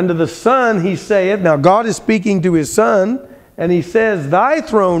 But unto the Son He saith, now God is speaking to His Son, and He says, Thy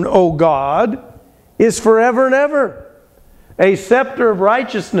throne, O God, is forever and ever. A scepter of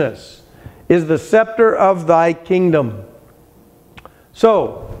righteousness is the scepter of Thy kingdom.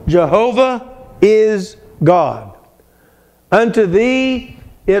 So, Jehovah is God. Unto thee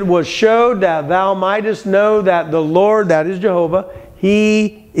it was showed that thou mightest know that the Lord, that is Jehovah,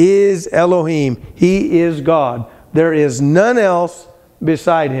 He is Elohim. He is God. There is none else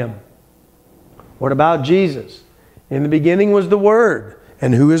beside Him. What about Jesus? In the beginning was the Word.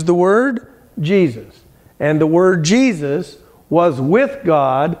 And who is the Word? Jesus. And the Word Jesus was with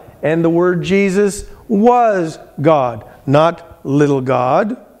God, and the Word Jesus was God. Not little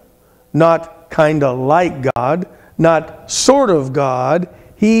God, not kind of like God, not sort of God.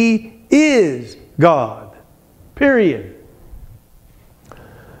 He is God. Period.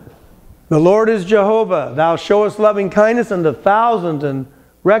 The Lord is Jehovah. Thou showest loving kindness unto thousands, and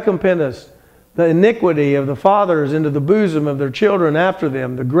recompensest the iniquity of the fathers into the bosom of their children after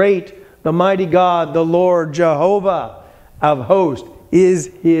them. The great, the mighty God, the Lord Jehovah of hosts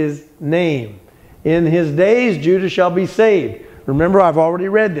is His name. In His days Judah shall be saved. Remember, I've already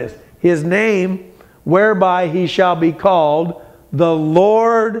read this. His name, whereby He shall be called the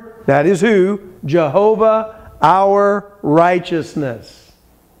Lord, that is who? Jehovah, our righteousness.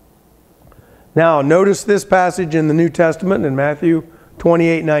 Now, notice this passage in the New Testament in Matthew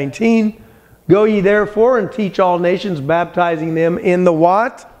 28:19. Go ye therefore and teach all nations, baptizing them in the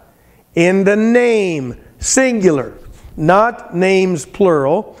what? In the name, singular. Not names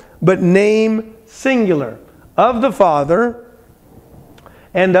plural, but name singular. Of the Father,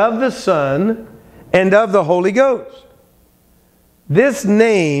 and of the Son, and of the Holy Ghost. This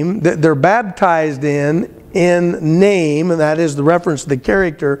name that they're baptized in name, and that is the reference to the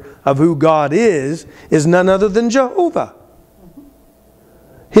character of who God is none other than Jehovah.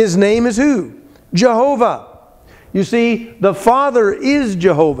 His name is who? Jehovah. You see, the Father is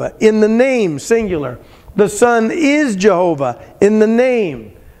Jehovah in the name, singular. The Son is Jehovah in the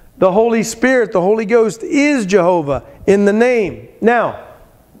name. The Holy Spirit, the Holy Ghost is Jehovah in the name. Now,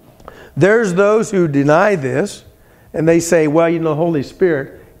 there's those who deny this, and they say, well, you know, the Holy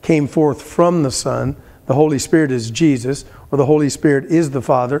Spirit came forth from the Son. The Holy Spirit is Jesus, or the Holy Spirit is the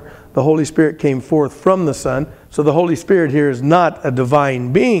Father. The Holy Spirit came forth from the Son. So the Holy Spirit here is not a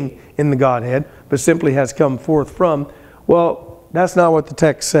divine being in the Godhead, but simply has come forth from. Well, that's not what the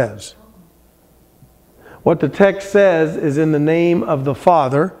text says. What the text says is in the name of the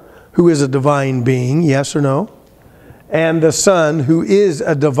Father, who is a divine being, yes or no? And the Son, who is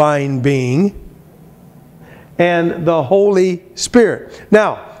a divine being, and the Holy Spirit.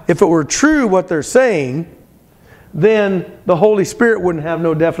 Now, if it were true what they're saying, then the Holy Spirit wouldn't have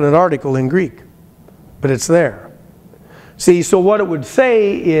no definite article in Greek. But it's there. See, so what it would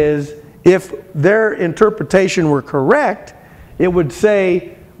say is, if their interpretation were correct, it would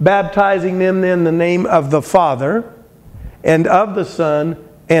say, baptizing them in the name of the Father, and of the Son,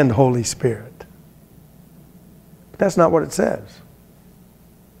 and Holy Spirit. But that's not what it says.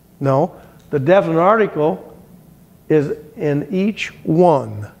 No, the definite article is in each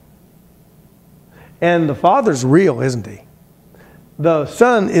one. And the Father's real, isn't He? The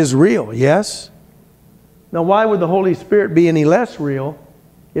Son is real, yes? Now, why would the Holy Spirit be any less real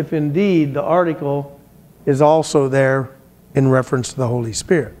if indeed the article is also there in reference to the Holy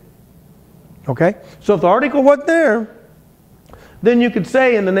Spirit? Okay? So if the article wasn't there, then you could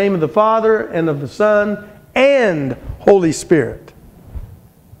say in the name of the Father and of the Son and Holy Spirit.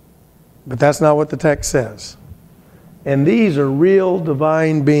 But that's not what the text says. And these are real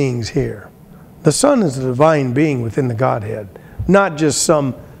divine beings here. The Son is a divine being within the Godhead, not just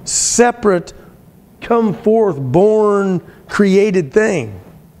some separate, come forth, born, created thing.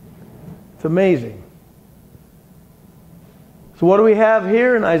 It's amazing. So what do we have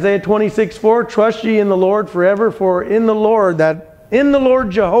here in Isaiah 26:4? Trust ye in the Lord forever, for in the Lord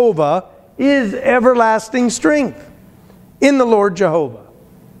Jehovah is everlasting strength. In the Lord Jehovah.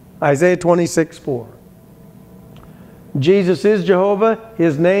 Isaiah 26:4. Jesus is Jehovah.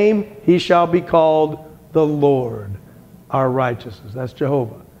 His name, He shall be called the Lord, our righteousness. That's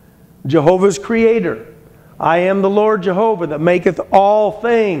Jehovah. Jehovah's creator. I am the Lord Jehovah that maketh all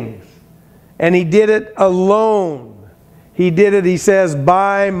things. And He did it alone. He did it, He says,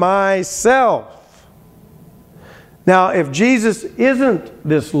 by myself. Now, if Jesus isn't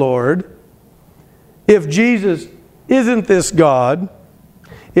this Lord, if Jesus isn't this God,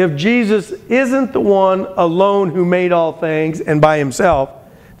 if Jesus isn't the one alone who made all things and by Himself,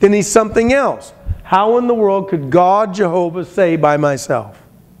 then He's something else. How in the world could God, Jehovah, say by myself?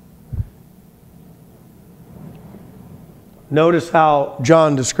 Notice how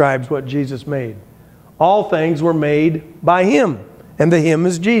John describes what Jesus made. All things were made by Him, and the Him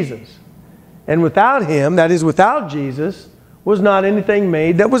is Jesus. And without Him, that is without Jesus, was not anything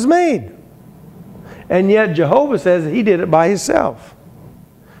made that was made. And yet Jehovah says He did it by Himself.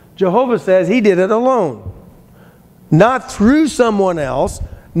 Jehovah says He did it alone. Not through someone else,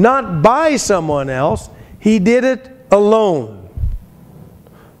 not by someone else. He did it alone.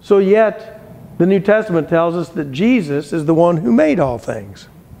 So yet, the New Testament tells us that Jesus is the one who made all things.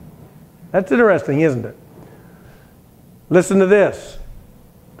 That's interesting, isn't it? Listen to this.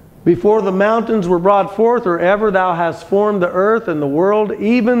 Before the mountains were brought forth, or ever Thou hast formed the earth and the world,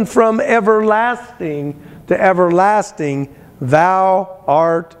 even from everlasting to everlasting, Thou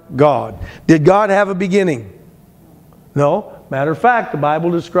art God. Did God have a beginning? No. Matter of fact, the Bible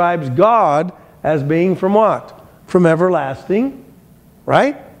describes God as being from what? From everlasting,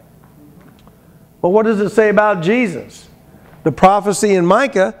 right? Well, what does it say about Jesus? The prophecy in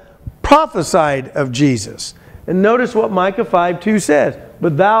Micah prophesied of Jesus. And notice what Micah 5:2 says.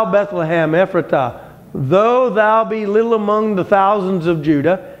 But thou, Bethlehem Ephratah, though thou be little among the thousands of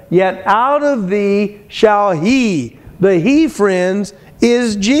Judah, yet out of thee shall He, the He, friends,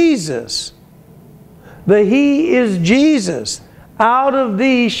 is Jesus. The He is Jesus. Out of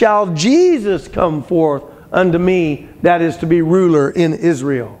thee shall Jesus come forth unto me, that is to be ruler in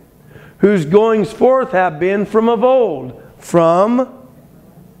Israel, whose goings forth have been from of old, from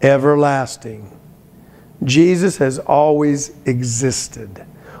everlasting. Jesus has always existed.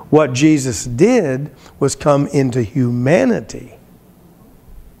 What Jesus did was come into humanity.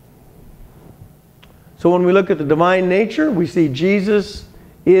 So when we look at the divine nature, we see Jesus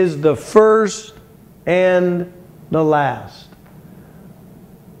is the first and the last.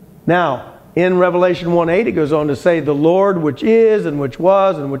 Now, in Revelation 1:8, it goes on to say, the Lord which is, and which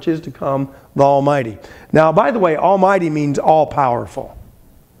was, and which is to come, the Almighty. Now, by the way, Almighty means all-powerful.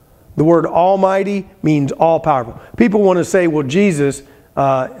 The word Almighty means all-powerful. People want to say, well, Jesus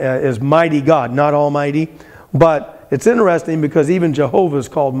is mighty God, not Almighty. But it's interesting because even Jehovah is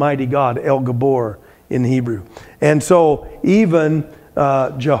called mighty God, El Gabor in Hebrew. And so even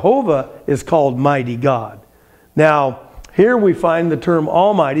Jehovah is called mighty God. Now, here we find the term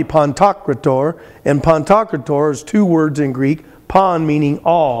Almighty, Pantokrator, and Pantokrator is two words in Greek, pan meaning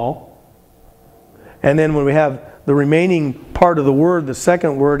all, and then when we have the remaining part of the word, the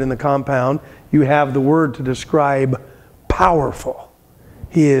second word in the compound, you have the word to describe powerful.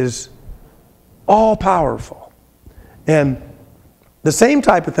 He is all-powerful. And the same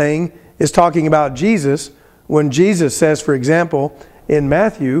type of thing is talking about Jesus when Jesus says, for example, in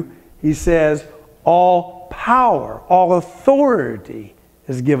Matthew, He says, all power, all authority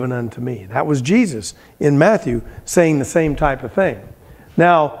is given unto me. That was Jesus in Matthew saying the same type of thing.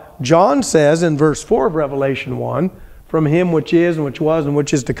 Now, John says in verse 4 of Revelation 1, from Him which is, and which was, and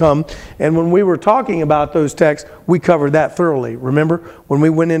which is to come. And when we were talking about those texts, we covered that thoroughly. Remember, when we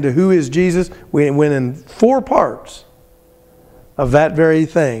went into who is Jesus, we went in 4 parts of that very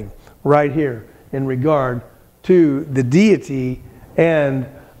thing right here in regard to the deity and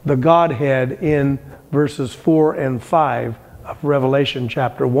the Godhead in verses 4 and 5 of Revelation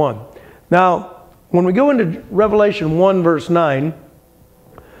chapter 1. Now, when we go into Revelation 1 verse 9,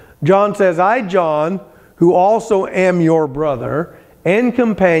 John says, I, John, who also am your brother and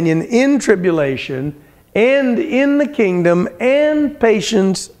companion in tribulation and in the kingdom and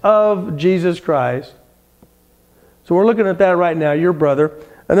patience of Jesus Christ. So we're looking at that right now, your brother.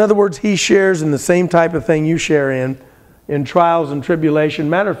 In other words, he shares in the same type of thing you share in trials and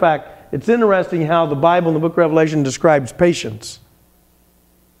tribulation. Matter of fact, it's interesting how the Bible in the book of Revelation describes patience.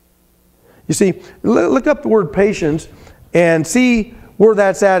 You see, look up the word patience and see where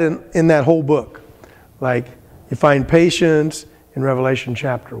that's at in that whole book. Like, you find patience in Revelation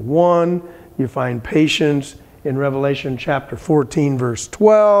chapter 1. You find patience in Revelation chapter 14, verse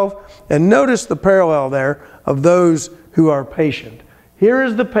 12. And notice the parallel there of those who are patient. Here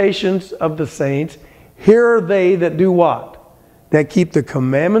is the patience of the saints. Here are they that do what? that keep the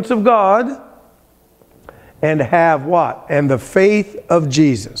commandments of God and have what? And the faith of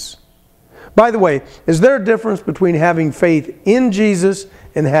Jesus. By the way, is there a difference between having faith in Jesus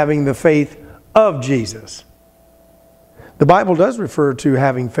and having the faith of Jesus? The Bible does refer to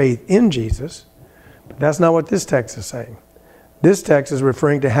having faith in Jesus, but that's not what this text is saying. This text is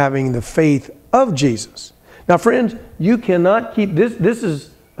referring to having the faith of Jesus. Now, friends, you cannot keep this. This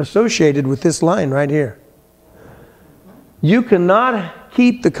is associated with this line right here. You cannot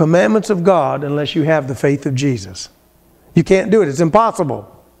keep the commandments of God unless you have the faith of Jesus. You can't do it. It's impossible.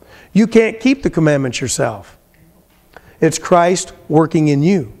 You can't keep the commandments yourself. It's Christ working in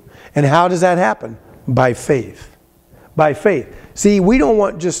you. And how does that happen? By faith. By faith. See, we don't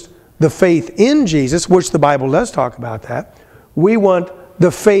want just the faith in Jesus, which the Bible does talk about that. We want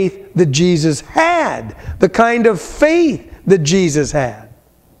the faith that Jesus had. The kind of faith that Jesus had.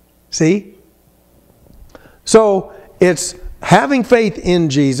 See? So, it's having faith in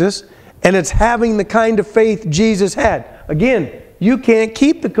Jesus, and it's having the kind of faith Jesus had. Again, you can't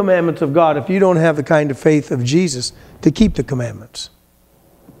keep the commandments of God if you don't have the kind of faith of Jesus to keep the commandments.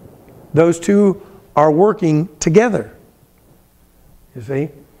 Those two are working together. You see?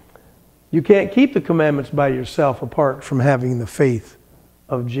 You can't keep the commandments by yourself apart from having the faith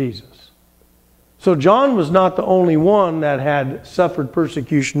of Jesus. So John was not the only one that had suffered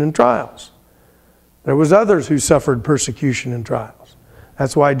persecution and trials. There was others who suffered persecution and trials.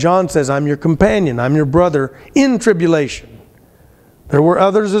 That's why John says, I'm your companion, I'm your brother in tribulation. There were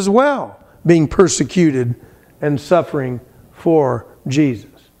others as well being persecuted and suffering for Jesus.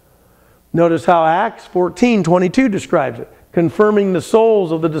 Notice how Acts 14:22 describes it. Confirming the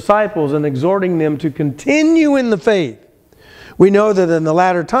souls of the disciples and exhorting them to continue in the faith. We know that in the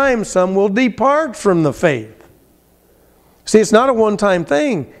latter times some will depart from the faith. See, it's not a one-time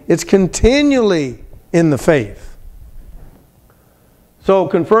thing. It's continually in the faith. So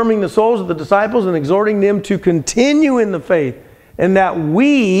confirming the souls of the disciples and exhorting them to continue in the faith, and that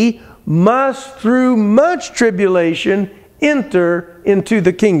we must through much tribulation enter into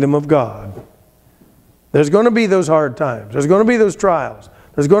the kingdom of God. There's going to be those hard times. There's going to be those trials.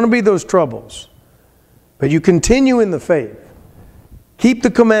 There's going to be those troubles. But you continue in the faith. Keep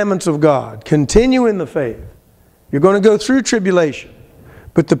the commandments of God. Continue in the faith. You're going to go through tribulation.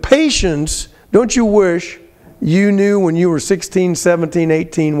 But the patience, don't you wish you knew when you were 16, 17,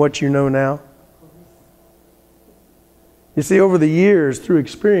 18 what you know now? You see, over the years, through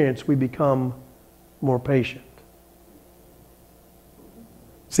experience, we become more patient.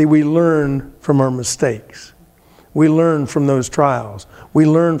 See, we learn from our mistakes. We learn from those trials. We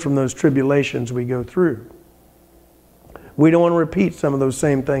learn from those tribulations we go through. We don't want to repeat some of those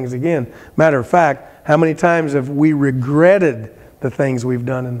same things again. Matter of fact, how many times have we regretted the things we've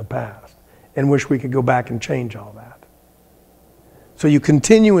done in the past and wish we could go back and change all that? So you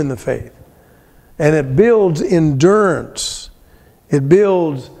continue in the faith. And it builds endurance. It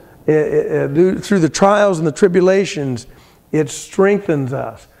builds, through the trials and the tribulations, it strengthens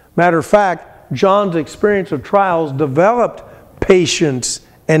us. Matter of fact, John's experience of trials developed patience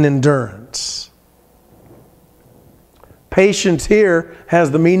and endurance. Patience here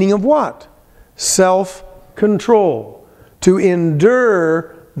has the meaning of what? Self-control. To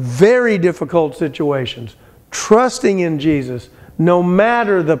endure very difficult situations. Trusting in Jesus no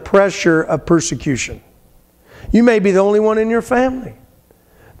matter the pressure of persecution. You may be the only one in your family.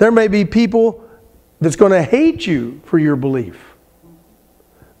 There may be people that's going to hate you for your belief.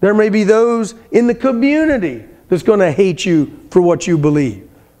 There may be those in the community that's going to hate you for what you believe.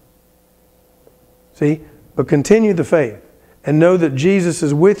 See? But continue the faith and know that Jesus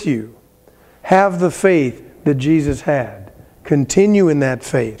is with you. Have the faith that Jesus had. Continue in that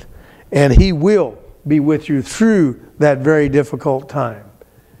faith, and He will be with you through that very difficult time.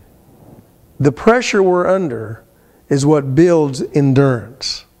 The pressure we're under is what builds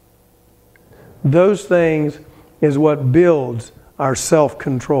endurance. Those things is what builds our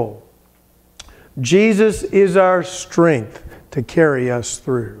self-control. Jesus is our strength to carry us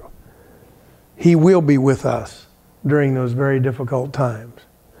through. He will be with us during those very difficult times.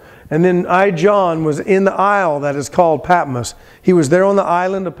 And then John, was in the isle that is called Patmos. He was there on the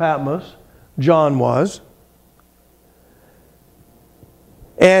island of Patmos. John was.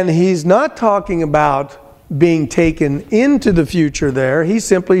 And he's not talking about being taken into the future there. He's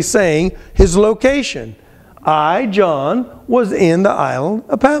simply saying his location. John, was in the island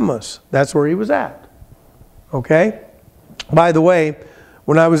of Patmos. That's where he was at. Okay? By the way,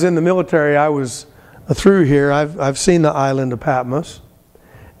 when I was in the military, I was through here. I've seen the island of Patmos.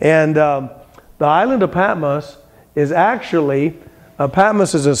 And the island of Patmos is actually,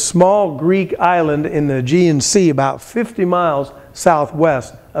 Patmos is a small Greek island in the Aegean Sea, about 50 miles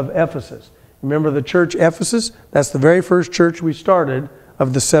southwest of Ephesus. Remember the church Ephesus? That's the very first church we started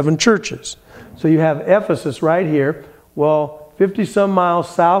of the 7 churches. So you have Ephesus right here. Well, 50-some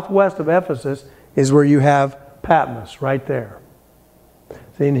miles southwest of Ephesus is where you have Patmos, right there.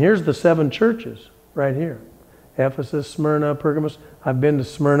 See, and here's the 7 churches right here. Ephesus, Smyrna, Pergamos. I've been to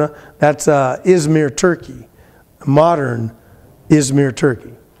Smyrna. That's Izmir, Turkey. Modern Izmir,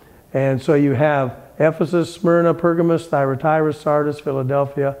 Turkey. And so you have Ephesus, Smyrna, Pergamos, Thyatira, Sardis,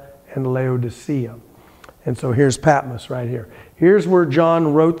 Philadelphia, and Laodicea. And so here's Patmos right here. Here's where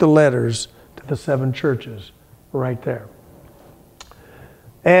John wrote the letters to the 7 churches, right there.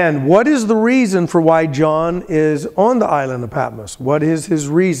 And what is the reason for why John is on the island of Patmos? What is his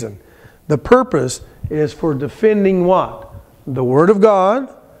reason? The purpose is for defending what? The Word of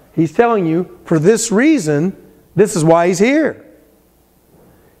God. He's telling you, for this reason, this is why he's here.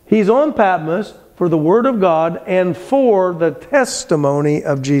 He's on Patmos for the Word of God and for the testimony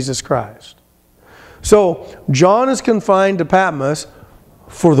of Jesus Christ. So, John is confined to Patmos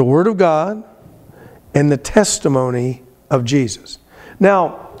for the Word of God and the testimony of Jesus.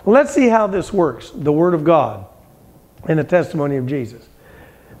 Now, let's see how this works, the Word of God and the testimony of Jesus.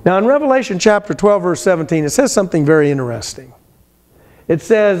 Now, in Revelation chapter 12, verse 17, it says something very interesting. It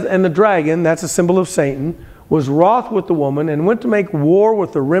says, and the dragon, that's a symbol of Satan, was wroth with the woman and went to make war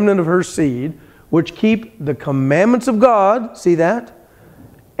with the remnant of her seed, which keep the commandments of God, see that?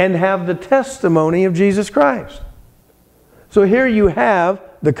 And have the testimony of Jesus Christ. So here you have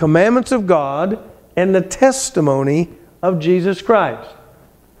the commandments of God and the testimony of Jesus Christ.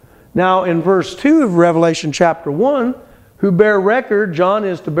 Now in verse 2 of Revelation chapter 1, who bear record, John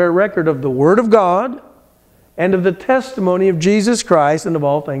is to bear record of the Word of God and of the testimony of Jesus Christ and of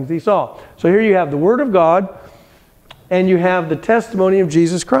all things he saw. So here you have the Word of God and you have the testimony of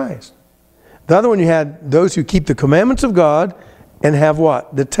Jesus Christ. The other one, you had those who keep the commandments of God and have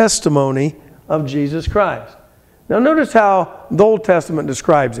what? The testimony of Jesus Christ. Now notice how the Old Testament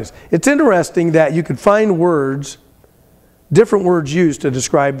describes this. It's interesting that you could find words, different words used to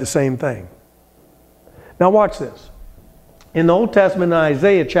describe the same thing. Now watch this. In the Old Testament, in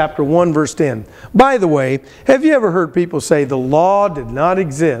Isaiah chapter 1, verse 10. By the way, have you ever heard people say the law did not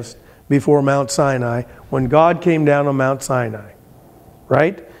exist before Mount Sinai when God came down on Mount Sinai?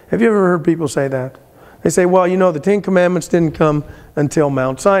 Right? Have you ever heard people say that? They say, well, you know, the 10 Commandments didn't come until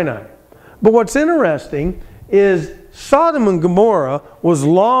Mount Sinai. But what's interesting is Sodom and Gomorrah was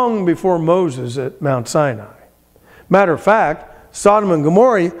long before Moses at Mount Sinai. Matter of fact, Sodom and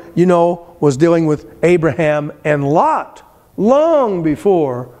Gomorrah, you know, was dealing with Abraham and Lot long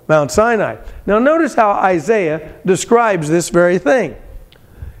before Mount Sinai. Now notice how Isaiah describes this very thing.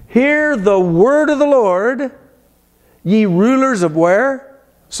 Hear the word of the Lord, ye rulers of where?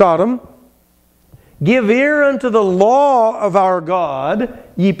 Sodom. Give ear unto the law of our God,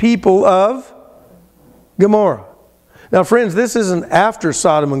 ye people of Gomorrah. Now friends, this isn't after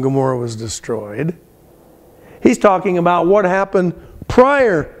Sodom and Gomorrah was destroyed. He's talking about what happened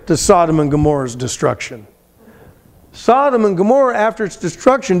prior to Sodom and Gomorrah's destruction. Sodom and Gomorrah, after its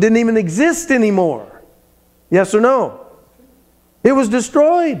destruction, didn't even exist anymore. Yes or no? It was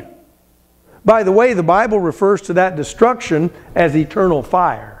destroyed. By the way, the Bible refers to that destruction as eternal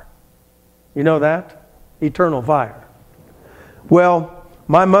fire. You know that? Eternal fire. Well,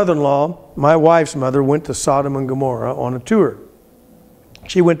 my mother-in-law, my wife's mother, went to Sodom and Gomorrah on a tour.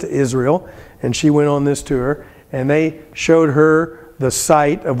 She went to Israel, and she went on this tour, and they showed her the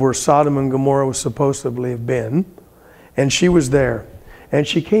site of where Sodom and Gomorrah was supposedly have been. And she was there. And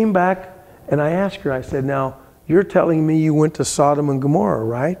she came back, and I asked her, I said, now, you're telling me you went to Sodom and Gomorrah,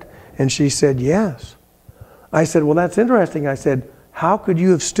 right? And she said, yes. I said, well, that's interesting. I said, how could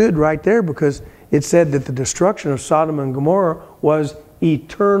you have stood right there? Because it said that the destruction of Sodom and Gomorrah was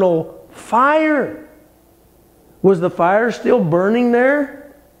eternal fire. Was the fire still burning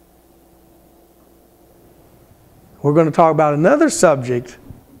there? We're going to talk about another subject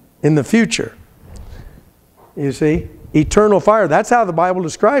in the future. You see? Eternal fire. That's how the Bible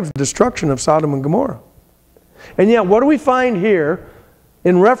describes the destruction of Sodom and Gomorrah. And yet, what do we find here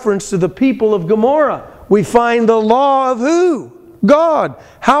in reference to the people of Gomorrah? We find the law of who? God.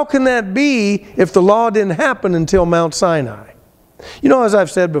 How can that be if the law didn't happen until Mount Sinai? You know, as I've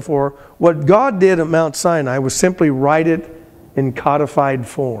said before, what God did at Mount Sinai was simply write it in codified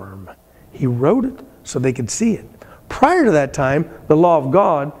form. He wrote it so they could see it. Prior to that time, the law of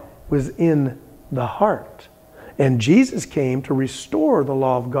God was in the heart. And Jesus came to restore the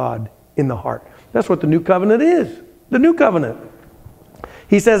law of God in the heart. That's what the new covenant is. The new covenant.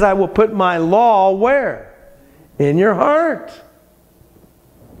 He says, I will put my law where? In your heart.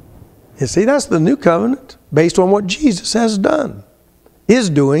 You see, that's the new covenant based on what Jesus has done. is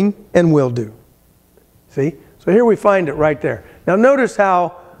doing and will do. See? So here we find it right there. Now notice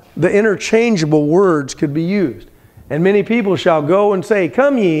how the interchangeable words could be used. And many people shall go and say,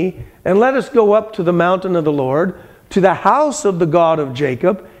 Come ye, and let us go up to the mountain of the Lord, to the house of the God of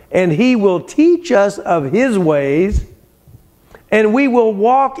Jacob, and He will teach us of His ways, and we will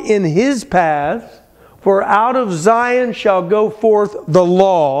walk in His paths. For out of Zion shall go forth the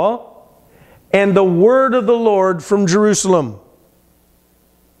law, and the word of the Lord from Jerusalem.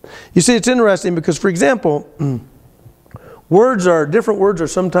 You see, it's interesting because, for example, different words are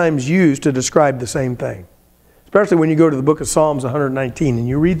sometimes used to describe the same thing. Especially when you go to the book of Psalms 119 and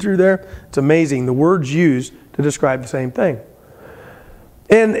you read through there, it's amazing the words used to describe the same thing.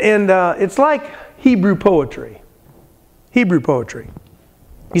 And it's like Hebrew poetry. Hebrew poetry.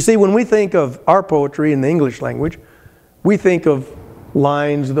 You see, when we think of our poetry in the English language, we think of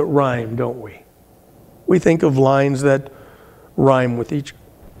lines that rhyme, don't we? We think of lines that rhyme with each.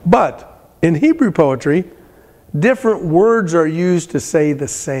 But in Hebrew poetry, different words are used to say the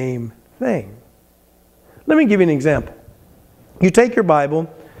same thing. Let me give you an example. You take your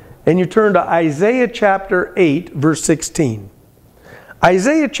Bible and you turn to Isaiah chapter 8, verse 16.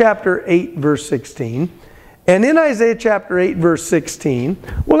 Isaiah chapter 8, verse 16. And in Isaiah chapter 8, verse 16,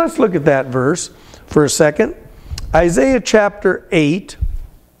 well, let's look at that verse for a second. Isaiah chapter 8,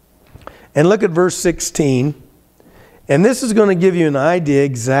 and look at verse 16. And this is going to give you an idea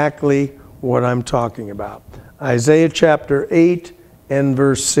exactly what I'm talking about. Isaiah chapter 8 and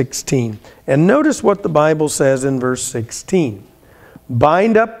verse 16. And notice what the Bible says in verse 16.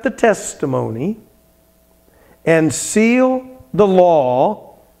 Bind up the testimony and seal the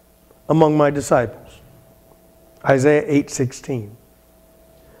law among my disciples. Isaiah 8:16.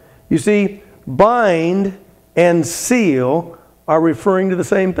 You see, bind and seal are referring to the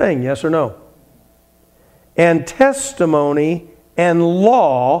same thing, yes or no? And testimony and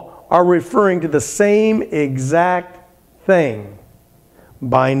law are referring to the same exact thing.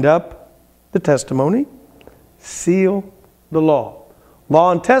 Bind up the testimony, seal the law.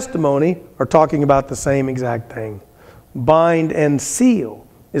 Law and testimony are talking about the same exact thing. Bind and seal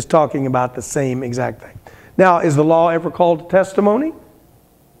is talking about the same exact thing. Now, is the law ever called testimony?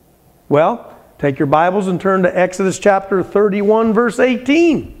 Well, take your Bibles and turn to Exodus chapter 31, verse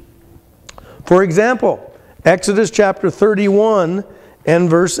 18. For example, Exodus chapter 31 and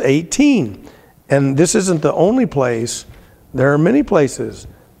verse 18. And this isn't the only place. There are many places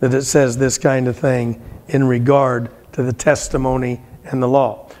that it says this kind of thing in regard to the testimony and the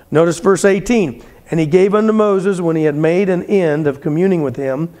law. Notice verse 18. And he gave unto Moses, when he had made an end of communing with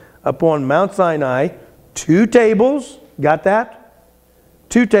him upon Mount Sinai, 2 tables. Got that?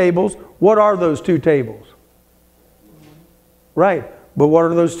 2 tables. What are those 2 tables? Right. But what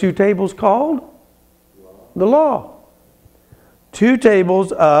are those 2 tables called? The law. 2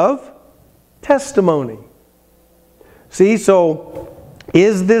 tables of testimony. See, so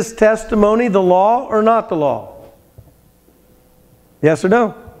is this testimony the law or not the law? Yes or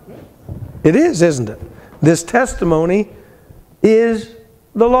no? It is, isn't it? This testimony is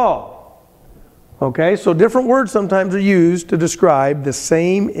the law. Okay, so different words sometimes are used to describe the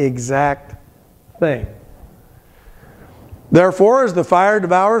same exact thing. Therefore, as the fire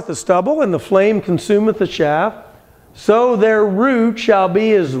devoureth the stubble, and the flame consumeth the chaff, so their root shall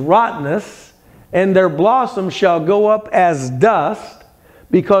be as rottenness, and their blossom shall go up as dust,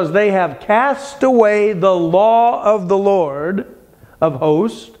 because they have cast away the law of the Lord of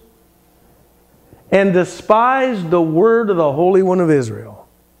hosts, and despised the word of the Holy One of Israel.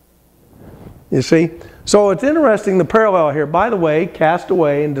 You see? So it's interesting, the parallel here. By the way, cast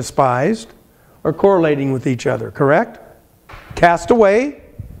away and despised are correlating with each other, correct? Cast away,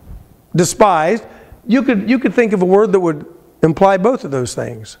 despised. You could think of a word that would imply both of those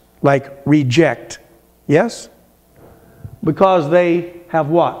things, like reject. Yes? Because they have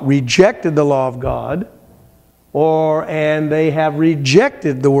what? Rejected the law of God, and they have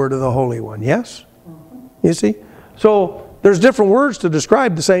rejected the word of the Holy One. Yes? You see? So there's different words to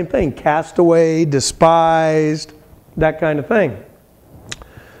describe the same thing. Cast away, despised, that kind of thing.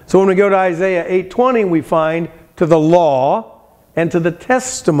 So when we go to Isaiah 8:20, we find to the law and to the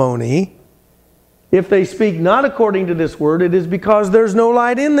testimony, if they speak not according to this word, it is because there's no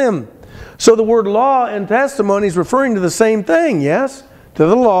light in them. So the word law and testimony is referring to the same thing, yes? To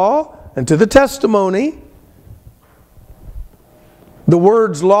the law and to the testimony. The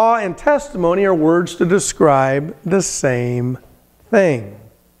words law and testimony are words to describe the same thing.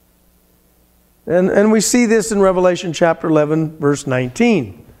 And we see this in Revelation chapter 11, verse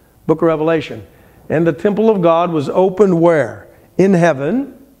 19. Book of Revelation. And the temple of God was opened where? In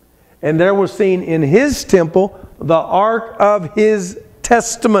heaven. And there was seen in His temple the ark of His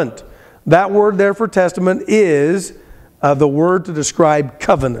testament. That word there for testament is the word to describe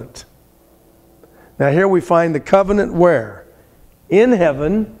covenant. Now here we find the covenant where? In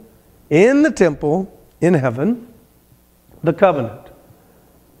heaven, in the temple, in heaven, the covenant.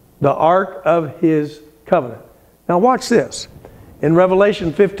 The ark of his covenant. Now watch this. In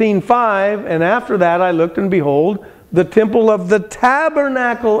Revelation 15:5, and after that I looked, and behold, the temple of the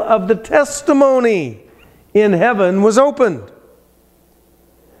tabernacle of the testimony in heaven was opened.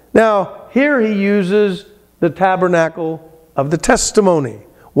 Now, here he uses the tabernacle of the testimony.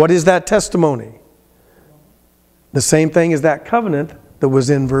 What is that testimony? The same thing as that covenant that was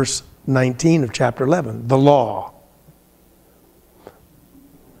in verse 19 of chapter 11, the law.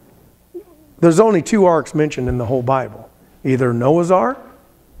 There's only two arks mentioned in the whole Bible. Either Noah's ark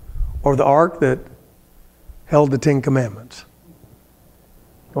or the ark that held the Ten Commandments.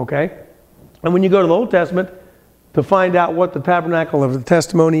 Okay? And when you go to the Old Testament to find out what the tabernacle of the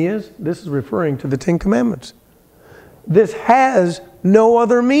testimony is, this is referring to the Ten Commandments. This has no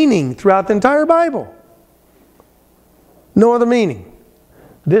other meaning throughout the entire Bible. No other meaning.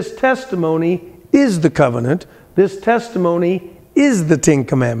 This testimony is the covenant. This testimony is the Ten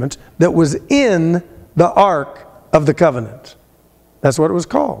Commandments that was in the Ark of the Covenant. That's what it was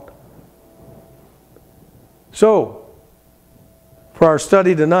called. So, for our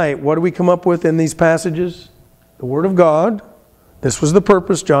study tonight, what do we come up with in these passages? The Word of God. This was the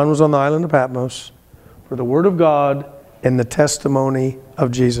purpose. John was on the island of Patmos. For the Word of God and the testimony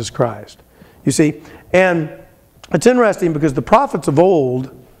of Jesus Christ. You see, and it's interesting because the prophets of old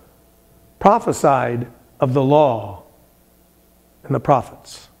prophesied of the law and the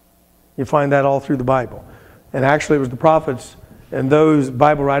prophets. You find that all through the Bible. And actually it was the prophets and those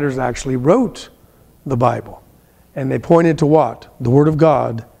Bible writers actually wrote the Bible. And they pointed to what? The Word of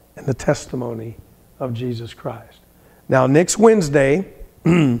God and the testimony of Jesus Christ. Now next Wednesday,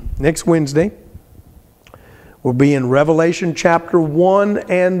 we'll be in Revelation chapter 1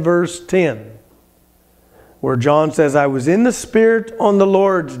 and verse 10. Where John says, I was in the Spirit on the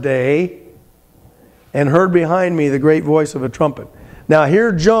Lord's day and heard behind me the great voice of a trumpet. Now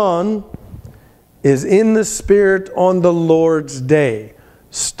here John is in the Spirit on the Lord's day.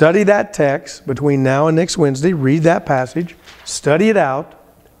 Study that text between now and next Wednesday. Read that passage. Study it out.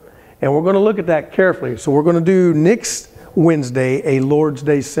 And we're going to look at that carefully. So we're going to do next Wednesday a Lord's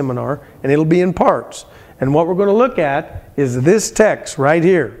Day seminar. And it'll be in parts. And what we're going to look at is this text right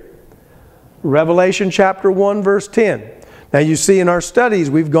here. Revelation chapter 1 verse 10. Now you see in our studies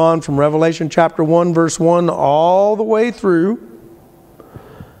we've gone from Revelation chapter 1 verse 1 all the way through.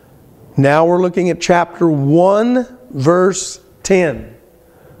 Now we're looking at chapter 1 verse 10.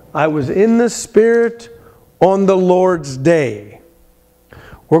 I was in the Spirit on the Lord's day.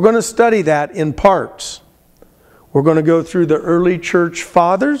 We're going to study that in parts. We're going to go through the early church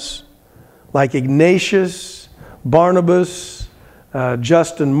fathers like Ignatius, Barnabas,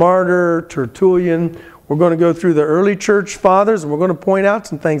 Justin Martyr, Tertullian. We're going to go through the early church fathers, and we're going to point out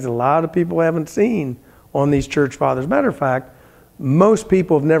some things that a lot of people haven't seen on these church fathers. Matter of fact, most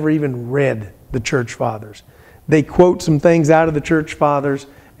people have never even read the church fathers. They quote some things out of the church fathers,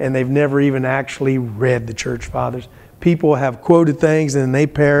 and they've never even actually read the church fathers. People have quoted things, and they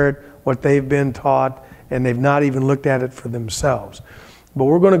parrot what they've been taught, and they've not even looked at it for themselves. But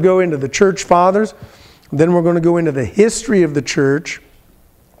we're going to go into the church fathers. Then we're going to go into the history of the church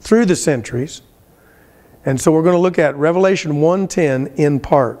through the centuries. And so we're going to look at Revelation 1:10 in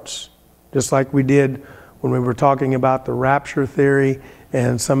parts, just like we did when we were talking about the rapture theory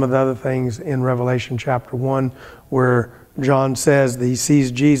and some of the other things in Revelation chapter 1, where John says that he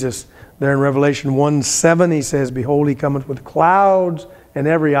sees Jesus. There in Revelation 1:7 he says, behold, he cometh with clouds, and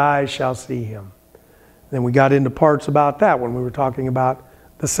every eye shall see him. Then we got into parts about that when we were talking about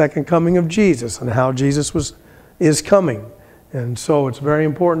the second coming of Jesus and how Jesus is coming. And so it's very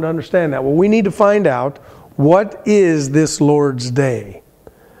important to understand that. Well, we need to find out what is this Lord's Day.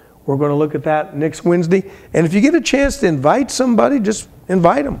 We're going to look at that next Wednesday. And if you get a chance to invite somebody, just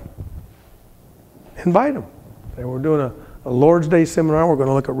invite them. Invite them. And we're doing a Lord's Day seminar. We're going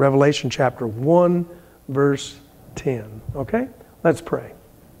to look at Revelation chapter 1, verse 10. Okay? Let's pray.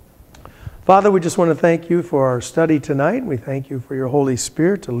 Father, we just want to thank you for our study tonight. We thank you for your Holy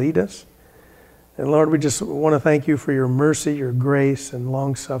Spirit to lead us. And Lord, we just want to thank you for your mercy, your grace, and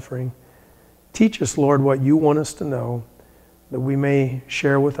long-suffering. Teach us, Lord, what you want us to know, that we may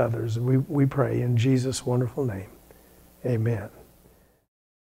share with others. We pray in Jesus' wonderful name. Amen.